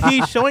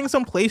he's showing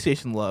some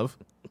PlayStation love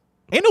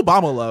and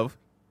Obama love.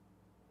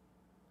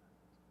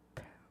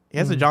 He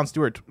has a Jon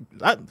Stewart.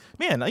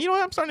 Man, you know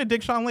what? I'm starting to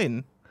dig Sean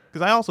Layden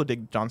because I also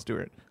dig Jon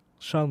Stewart.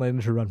 Sean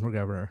Layden should run for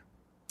governor.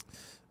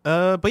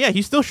 But yeah,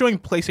 he's still showing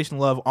PlayStation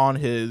love on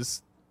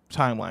his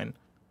timeline,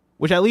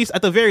 which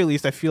at the very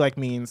least, I feel like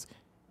means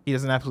he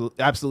doesn't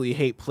absolutely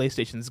hate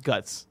PlayStation's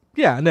guts.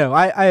 Yeah, no,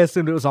 I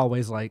assumed it was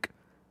always like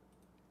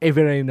a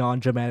very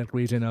non-dramatic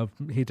reason of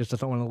he just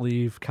doesn't want to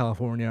leave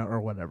California or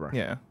whatever.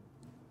 Yeah.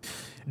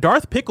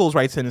 Darth Pickles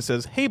writes in and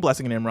says, "Hey,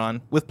 Blessing and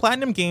Imran, with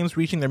Platinum Games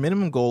reaching their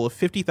minimum goal of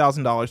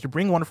 $50,000 to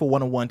bring Wonderful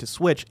 101 to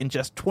Switch in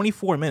just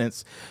 24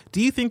 minutes,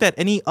 do you think that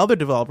any other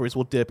developers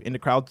will dip into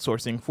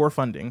crowdsourcing for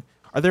funding?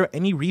 Are there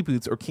any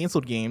reboots or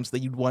canceled games that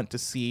you'd want to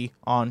see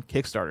on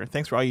Kickstarter?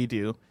 Thanks for all you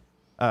do,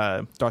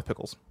 Darth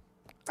Pickles."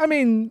 I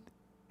mean,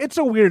 it's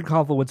a weird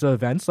confluence of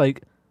events.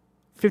 Like,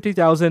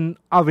 50,000,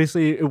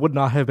 obviously, it would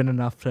not have been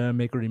enough to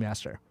make a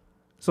remaster.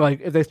 So,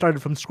 like, if they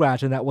started from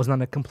scratch and that was not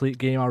a complete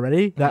game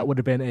already, that would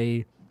have been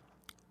a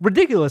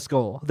ridiculous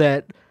goal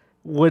that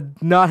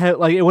would not have,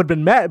 like, it would have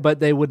been met,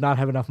 but they would not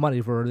have enough money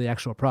for the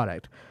actual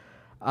product.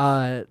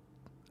 Again,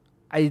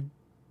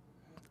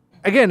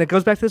 it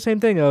goes back to the same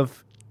thing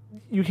of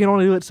you can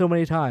only do it so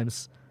many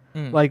times.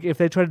 Like, if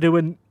they try to do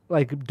a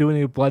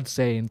new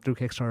Bloodstain through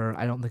Kickstarter,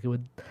 I don't think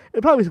it'd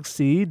probably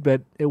succeed,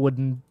 but it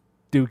wouldn't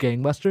do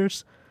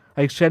gangbusters.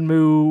 Like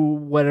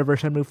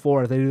Shenmue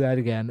 4, if they do that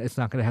again, it's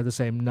not going to have the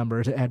same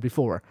numbers it had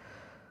before.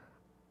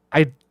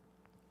 I'm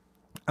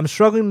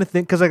struggling to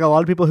think, because like a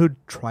lot of people who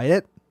tried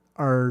it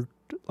are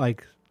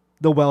like,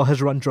 the well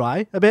has run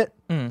dry a bit.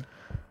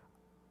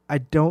 I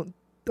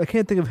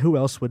can't think of who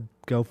else would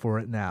go for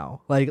it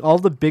now. Like, all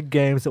the big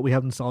games that we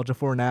have nostalgia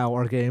for now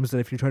are games that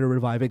if you try to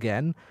revive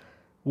again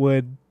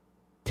would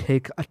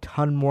take a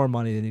ton more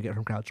money than you get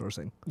from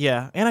crowdsourcing.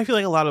 Yeah, and I feel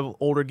like a lot of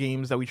older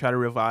games that we try to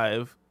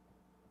revive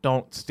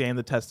don't stand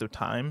the test of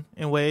time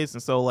in ways,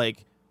 and so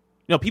like,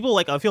 people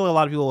like, I feel like a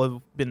lot of people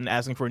have been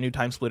asking for new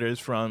Time Splitters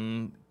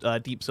from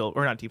Deep Silver,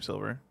 or not Deep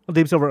Silver. Well,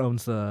 Deep Silver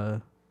owns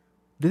the.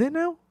 Do they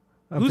know?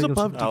 Who's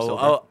above Deep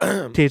Silver?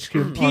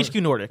 THQ.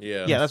 THQ Nordic.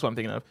 Yeah, that's what I'm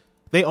thinking of.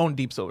 They own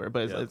Deep Silver,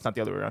 but it's not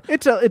the other way around.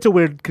 It's a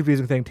weird,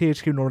 confusing thing.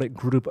 THQ Nordic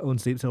Group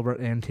owns Deep Silver,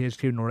 and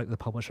THQ Nordic, the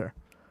publisher.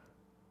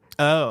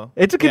 Oh,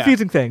 it's a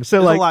confusing thing. So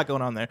there's like a lot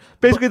going on there.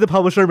 Basically, the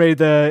publisher made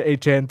the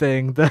 8chan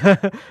thing.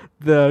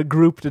 The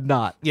group did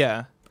not.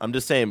 Yeah. I'm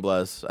just saying,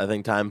 Bless. I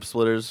think Time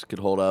Splitters could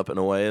hold up in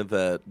a way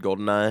that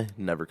GoldenEye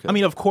never could. I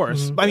mean, of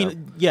course. I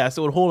mean, yes,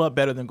 it would hold up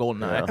better than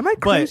GoldenEye. Yeah. Am I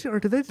crazy, or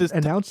did they just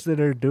announce that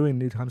they're doing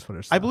new Time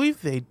Splitters? I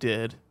believe they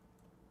did.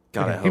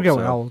 God, Okay, I hope keep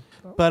going.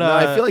 so. But No,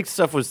 I feel like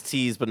stuff was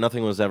teased, but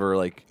nothing was ever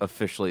like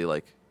officially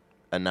like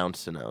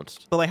announced.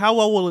 But like, how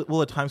well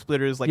will a Time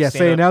Splitters like? Yes,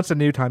 stand they up? announced a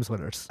new Time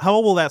Splitters. How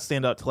well will that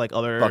stand up to like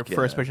other Fuck yeah.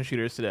 first-person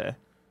shooters today?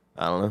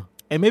 I don't know.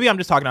 And maybe I'm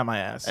just talking out my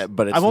ass.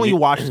 But it's I've only new-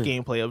 watched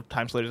gameplay of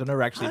Time Splitters. I've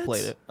never actually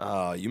played it.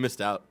 Oh, you missed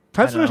out.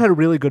 Time I Splitters know. had a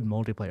really good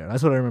multiplayer.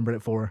 That's what I remember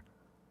it for.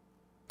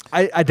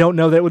 I don't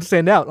know that it would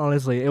stand out,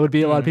 honestly. It would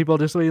be a lot of people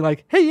just being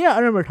like, hey, yeah, I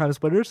remember Time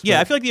Splitters. Yeah,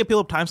 but I feel like the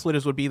appeal of Time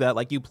Splitters would be that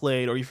like you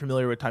played or you're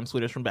familiar with Time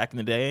Splitters from back in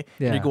the day.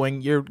 Yeah.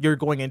 You're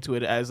going into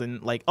it as in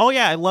like, oh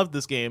yeah, I love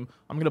this game.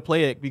 I'm gonna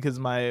play it because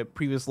of my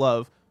previous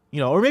love.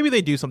 Or maybe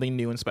they do something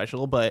new and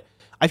special, but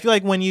I feel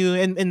like when you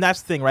and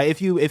that's the thing, right?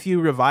 If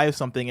you revive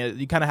something,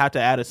 you kind of have to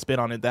add a spin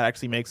on it that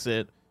actually makes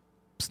it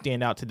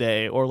stand out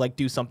today, or like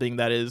do something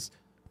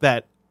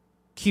that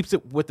keeps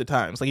it with the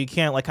times. Like you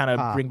can't like kind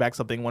of bring back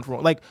something one for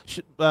one. Like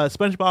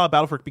SpongeBob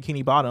Battle for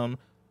Bikini Bottom.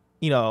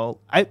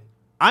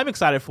 I'm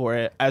excited for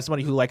it as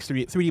somebody who likes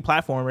 3D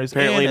platformers.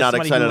 Apparently and as not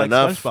somebody who excited likes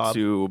enough SpongeBob.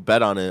 to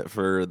bet on it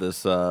for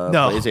this No,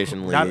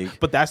 PlayStation League.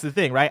 but that's the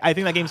thing, right? I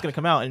think that game's gonna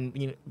come out,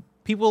 and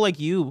people like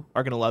you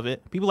are gonna love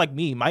it. People like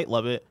me might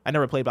love it. I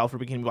never played Battle for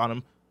Bikini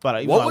Bottom,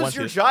 but What was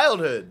your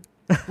childhood?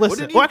 Listen, What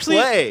did you actually,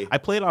 play? I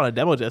played on a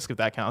demo disc, if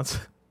that counts.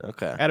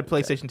 Okay. I had a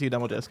PlayStation 2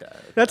 demo disc.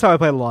 that's how I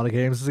played a lot of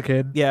games as a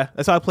kid. Yeah,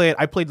 that's how I played.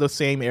 I played those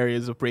same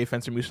areas of Brave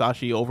Fencer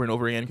Musashi over and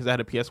over again because I had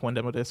a PS1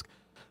 demo disc.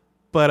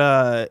 But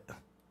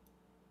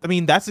I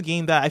mean, that's a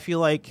game that I feel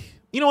like,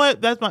 you know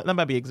what? That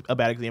might be a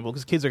bad example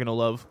because kids are gonna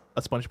love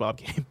a SpongeBob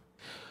game.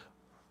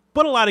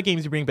 But a lot of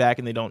games you bring back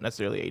and they don't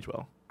necessarily age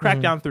well.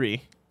 Crackdown 3.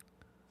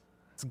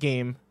 It's a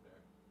game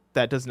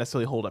that doesn't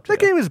necessarily hold up to That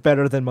game is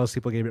better than most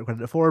people gave it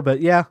credit for, but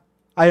yeah,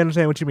 I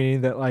understand what you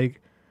mean. That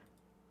like,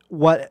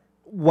 what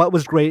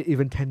was great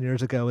even 10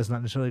 years ago is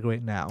not necessarily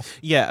great now.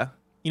 Yeah,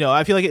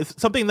 I feel like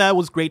it's something that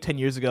was great 10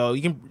 years ago.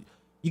 You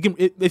can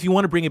if you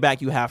want to bring it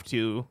back, you have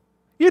to.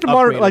 You have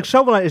to like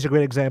Shovel Knight is a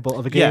great example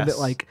of a game Yes. that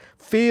like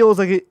feels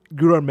like it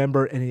you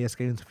remember NES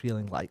games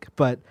feeling like,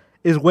 but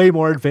is way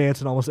more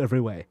advanced in almost every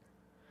way.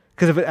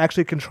 Because if it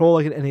actually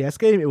controlled like an NES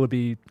game, it would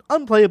be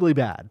unplayably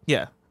bad.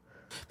 Yeah.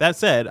 That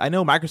said, I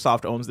know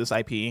Microsoft owns this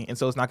IP, and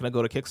so it's not going to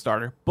go to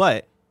Kickstarter.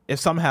 But if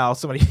somehow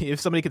somebody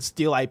could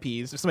steal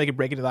IPs, if somebody could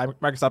break into the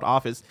Microsoft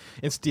office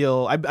and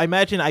steal, I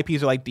imagine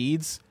IPs are like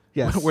deeds.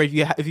 Yes. Where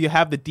if you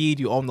have the deed,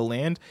 you own the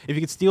land. If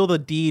you could steal the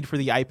deed for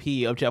the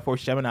IP of Jet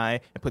Force Gemini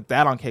and put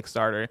that on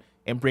Kickstarter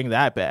and bring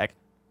that back,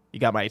 you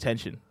got my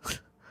attention.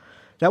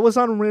 That was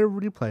on Rare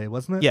Replay,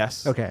 wasn't it?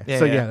 Yes. Okay. Yeah,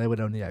 so yeah. yeah, they would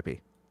own the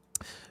IP.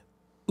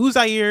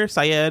 Uzair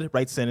Syed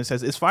writes in and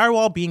says, is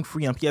Firewall being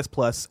free on PS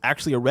Plus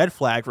actually a red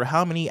flag for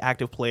how many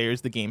active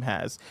players the game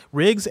has?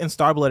 Riggs and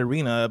Starblood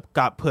Arena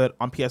got put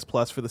on PS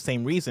Plus for the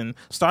same reason.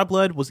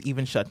 Starblood was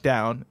even shut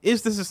down.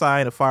 Is this a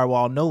sign of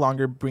Firewall no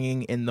longer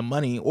bringing in the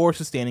money or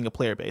sustaining a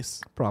player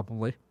base?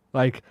 Probably.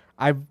 Like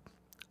I've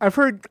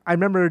heard. I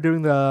remember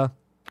doing the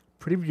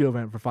preview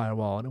event for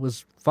Firewall, and it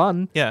was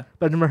fun. Yeah.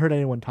 But I've never heard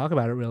anyone talk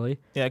about it really.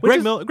 Yeah,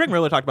 Greg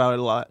Miller talked about it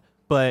a lot.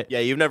 But Yeah,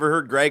 you've never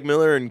heard Greg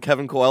Miller and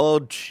Kevin Coelho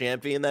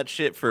champion that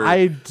shit for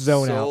I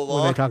zone so out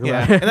long? when they talk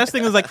yeah, about it. and that's the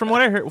thing is like from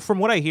what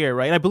I hear,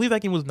 right? I believe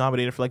that game was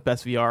nominated for like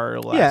best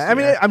VR last Yeah, I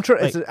mean, year. I'm sure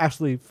Like, it's an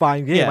absolutely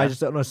fine game. Yeah. I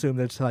just don't assume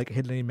that it's like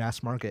hitting any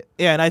mass market.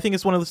 yeah, and I think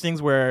it's one of those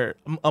things where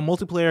a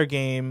multiplayer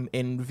game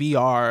in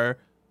VR,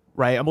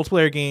 right? A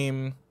multiplayer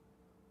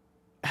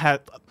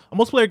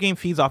game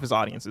feeds off its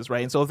audiences,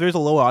 right? And so if there's a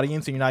low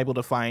audience and you're not able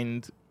to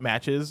find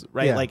matches,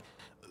 right? Yeah. Like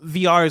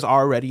VR is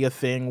already a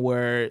thing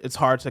where it's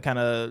hard to kind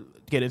of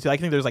get into. I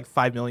think there's like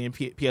 5 million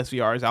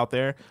PSVRs out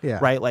there, Yeah.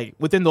 right? Like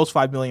within those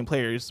 5 million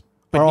players,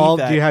 Or all,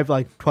 that, do you have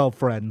like 12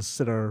 friends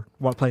that are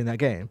playing that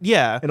game?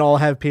 yeah. And all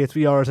have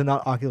PSVRs and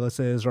not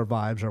Oculuses or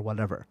Vives or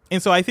whatever.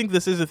 And so I think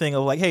this is a thing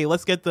of like, hey,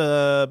 let's get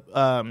the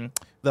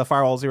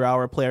Firewall 0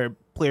 Hour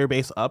player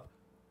base up.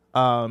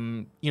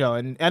 And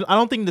I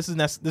don't think this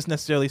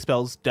necessarily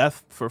spells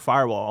death for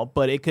Firewall,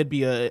 but it could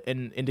be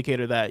an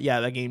indicator that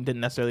that game didn't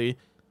necessarily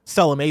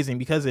sell amazing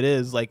because it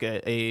is like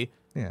a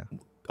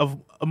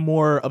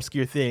more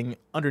obscure thing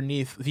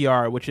underneath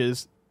VR, which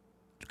is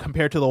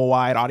compared to the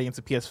wide audience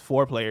of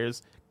PS4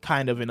 players,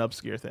 kind of an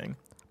obscure thing.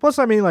 Plus,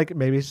 I mean, like,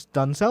 maybe it's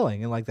done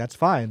selling, and, like, that's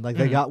fine. Like,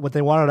 they got what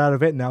they wanted out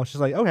of it, and now it's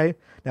just like, okay,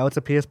 now it's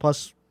a PS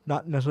Plus,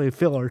 not necessarily a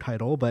filler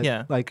title, but,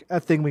 like, a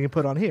thing we can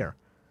put on here.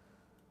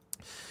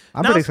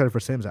 I'm pretty excited for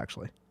Sims,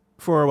 actually.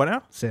 For what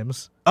now?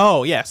 Sims.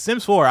 Oh, yeah,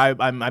 Sims 4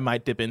 I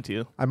might dip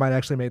into. I might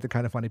actually make the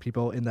kind of funny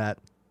people in that.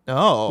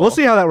 Oh. We'll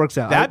see how that works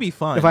out. That'd be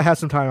fun. If I have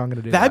some time, I'm going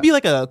to do that. That'd be,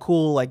 like, a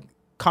cool, like,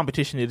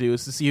 competition to do,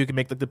 is to see who can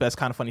make, like, the best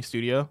kind of funny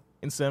studio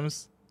in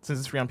Sims, since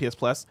it's free on PS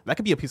Plus. That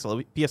could be a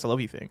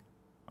PSLV thing.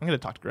 I'm going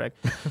to talk to Greg.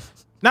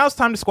 Now it's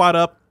time to squad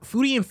up.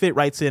 Foodie and Fit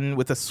writes in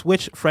with a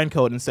Switch friend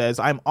code and says,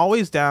 I'm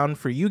always down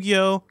for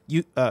Yu-Gi-Oh,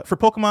 for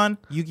Pokemon,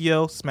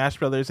 Yu-Gi-Oh, Smash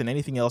Brothers, and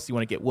anything else you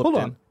want to get whooped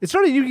Hold on. It's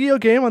not a Yu-Gi-Oh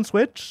game on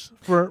Switch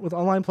with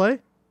online play?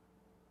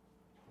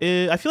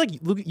 in. I feel like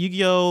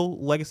Yu-Gi-Oh,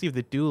 Legacy of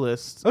the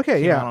Duelist. Okay,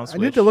 came yeah. out on I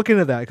Switch. need to look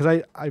into that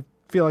because I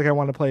feel like I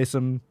want to play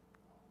some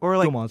Or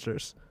like Duel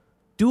Monsters.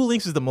 Duel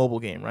Links is the mobile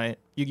game, right?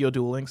 Yu-Gi-Oh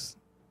Duel Links.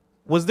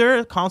 Was there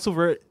a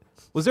console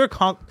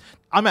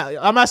I'm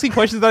asking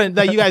questions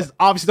that you guys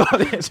obviously don't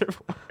have the answer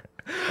for.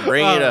 I'm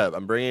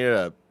bringing it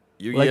up.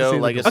 Yu-Gi-Oh!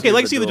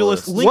 Legacy of the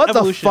Duelist. Link What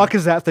Evolution. the fuck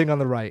is that thing on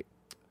the right?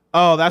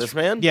 Oh, that's This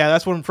man? Yeah,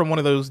 that's from one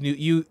of those new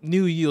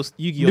Yu-Gi-Oh.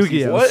 Yu-Gi-Oh.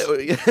 seasons. What?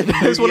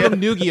 It's one of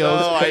them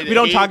Yu-Gi-Ohs. We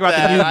don't talk about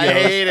the Yu-Gi-Ohs. I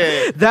hate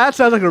it. That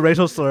sounds like a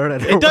racial slur.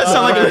 It does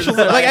sound like a racial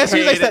slur. Like as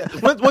soon as I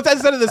said, once I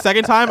said it the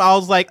second time, I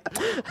was like,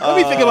 let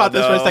me think about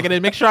this for a second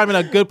and make sure I'm in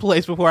a good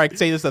place before I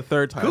say this a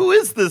third time. Who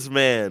is this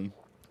man?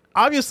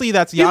 Obviously,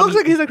 that's Yami. He looks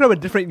like he's like from a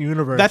different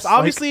universe. That's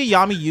obviously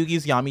Yami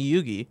Yugi's Yami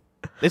Yugi.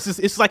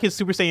 It's like his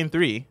Super Saiyan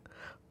 3.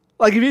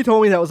 Like if you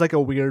told me that was like a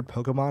weird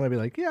Pokemon, I'd be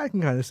like, yeah, I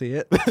can kind of see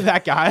it.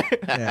 That guy.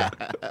 Yeah.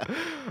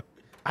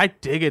 I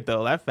dig it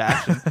though, that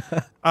fashion.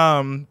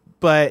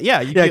 But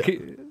yeah,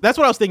 that's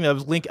what I was thinking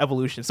of, Link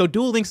Evolution. So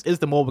Duel Links is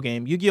the mobile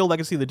game. Yu-Gi-Oh!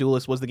 Legacy of the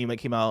Duelist was the game that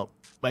came out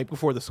right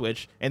before the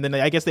Switch, and then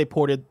I guess they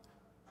ported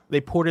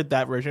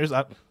that version.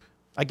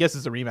 I guess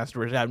it's a remastered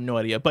version. I have no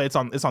idea, but it's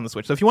on the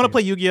Switch. So if you want to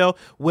play Yu-Gi-Oh!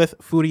 With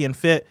Foodie and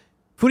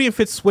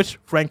Fit's Switch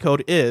friend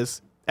code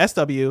is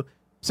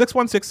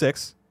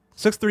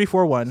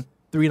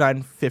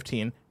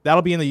SW6166-6341-3915.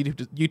 That'll be in the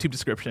YouTube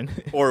description.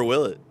 Or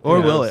will it?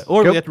 Or will it?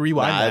 Or Go- we have to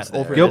rewind Nah, it's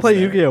that. there. Go It's play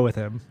there. Yu-Gi-Oh with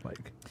him.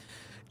 Like,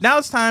 Now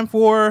it's time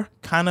for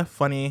kind of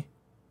funny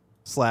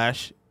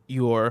 /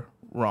 you're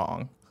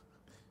wrong.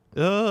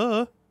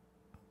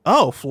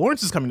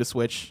 Florence is coming to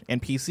Switch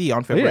and PC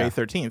on February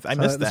 13th. I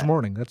missed that this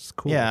morning. That's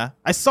cool. Yeah,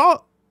 I saw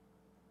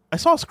a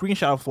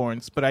screenshot of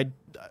Florence, but I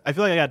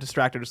feel like I got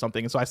distracted or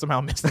something, so I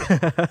somehow missed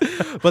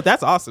it. But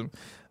that's awesome.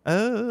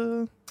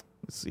 Let's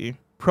see.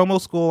 Promo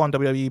School on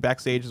WWE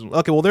Backstage.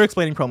 Okay, well, they're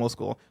explaining Promo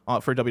School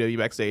for WWE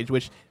Backstage,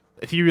 which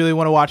if you really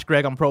want to watch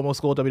Greg on Promo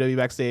School WWE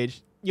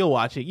Backstage, you'll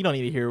watch it. You don't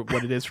need to hear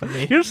what it is from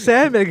me. You're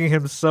sandbagging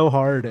him so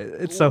hard.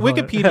 It's so hard.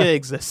 Wikipedia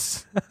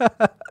exists.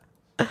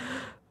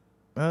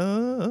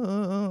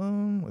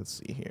 Let's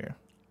see here.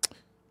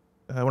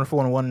 Wonderful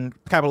 101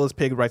 Capitalist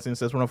Pig writes in and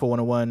says Wonderful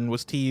 101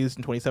 was teased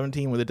in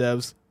 2017 where the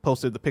devs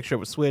posted the picture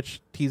of a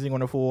Switch teasing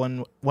Wonderful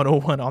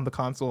 101 on the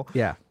console.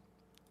 Yeah.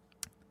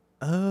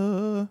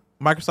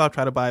 Microsoft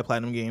tried to buy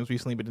Platinum Games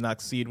recently but did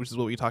not succeed, which is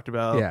what we talked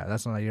about. Yeah,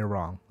 that's not you're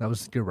wrong.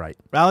 You're right.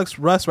 Alex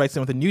Russ writes in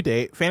with a new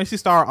date. Phantasy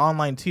Star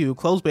Online 2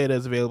 closed beta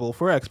is available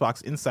for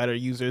Xbox Insider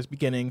users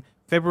beginning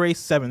February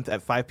 7th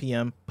at 5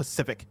 p.m.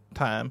 Pacific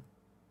time.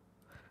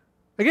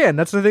 Again,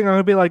 that's the thing.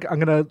 I'm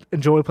gonna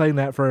enjoy playing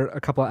that for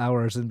a couple of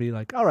hours and be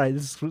like, all right,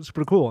 this is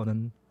pretty cool, and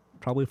then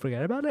probably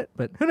forget about it.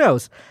 But who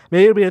knows?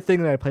 Maybe it'll be a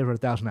thing that I play for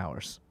 1,000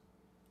 hours.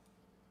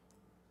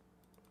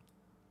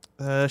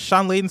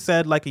 Sean Layden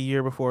said like a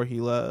year before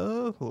he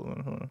left.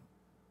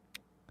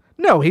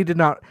 No, he did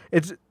not.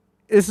 This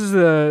is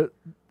a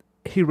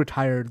he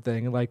retired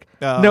thing. Like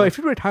no, if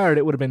he retired,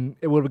 it would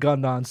have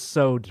gone on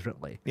so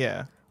differently.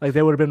 Yeah. Like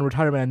there would have been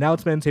retirement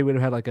announcements. He would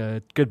have had like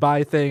a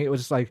goodbye thing. It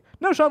was just like,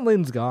 no, Sean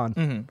Layden's gone.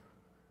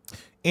 Mm-hmm.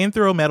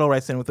 Anthro Metal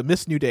writes in with a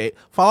missed new date.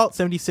 Fallout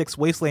 76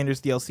 Wastelanders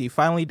DLC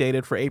finally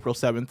dated for April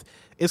 7th.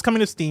 It's coming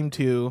to Steam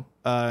too.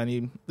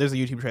 There's a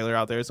YouTube trailer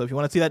out there, so if you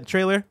want to see that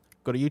trailer,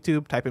 go to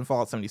YouTube, type in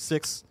Fallout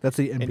 76. That's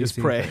the NPC and just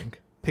pray. thing.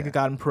 Pick a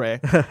god and pray.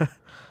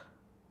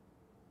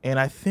 And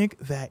I think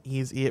that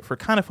is it for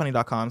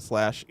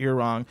kindafunny.com/you're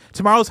wrong.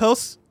 Tomorrow's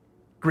hosts,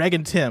 Greg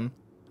and Tim.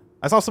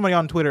 I saw somebody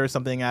on Twitter or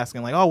something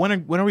asking like, "Oh, when are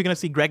we going to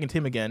see Greg and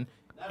Tim again?"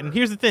 And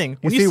here's the thing: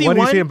 when you see one,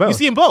 you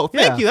see them both.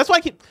 Thank you. That's why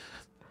I keep.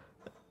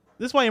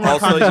 This is why I'm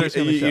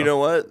also, you know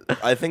what?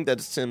 I think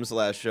that's Tim's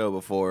last show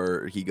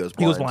before he goes blind.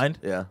 He goes blind?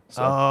 Yeah.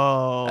 So.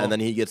 Oh. And then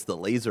he gets the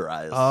laser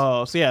eyes.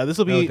 Oh, so yeah, this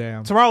will be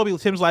tomorrow will be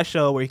Tim's last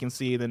show where he can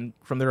see. Then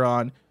from there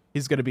on,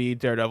 he's going to be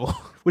Daredevil.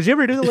 Would you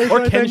ever do the laser or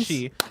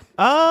Kenshi?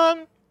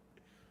 I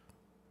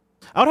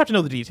would have to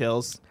know the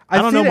details.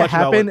 I don't know much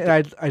happen,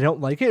 about and I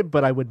don't like it,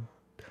 but I would.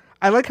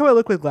 I like how I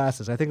look with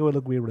glasses. I think it would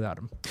look weird without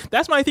them.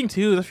 That's my thing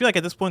too. I feel like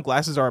at this point,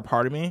 glasses are a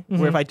part of me.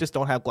 Where if I just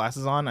don't have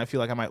glasses on, I feel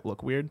like I might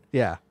look weird.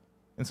 Yeah.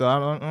 And so I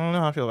don't know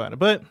how I feel about it,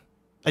 but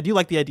I do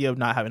like the idea of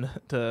not having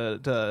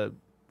to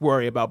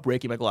worry about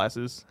breaking my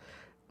glasses.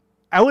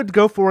 I would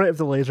go for it if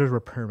the lasers were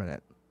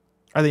permanent.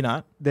 Are they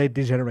not? They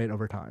degenerate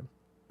over time.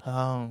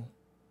 Oh.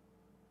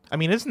 I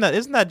mean, isn't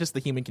that just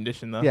the human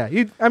condition though? Yeah.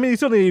 You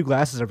still need new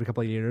glasses every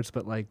couple of years,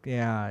 but like,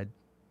 yeah.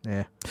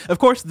 Yeah. Of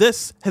course,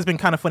 this has been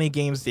Kinda Funny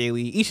Games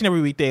Daily, each and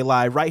every weekday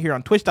live right here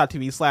on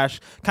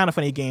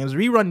twitch.tv/KindaFunnyGames.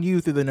 We run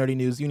you through the nerdy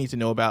news you need to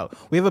know about.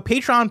 We have a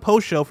Patreon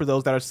post show for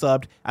those that are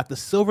subbed at the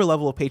silver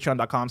level of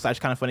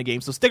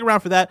patreon.com/KindaFunnyGames. So stick around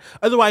for that.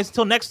 Otherwise,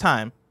 until next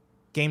time,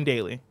 Game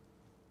Daily.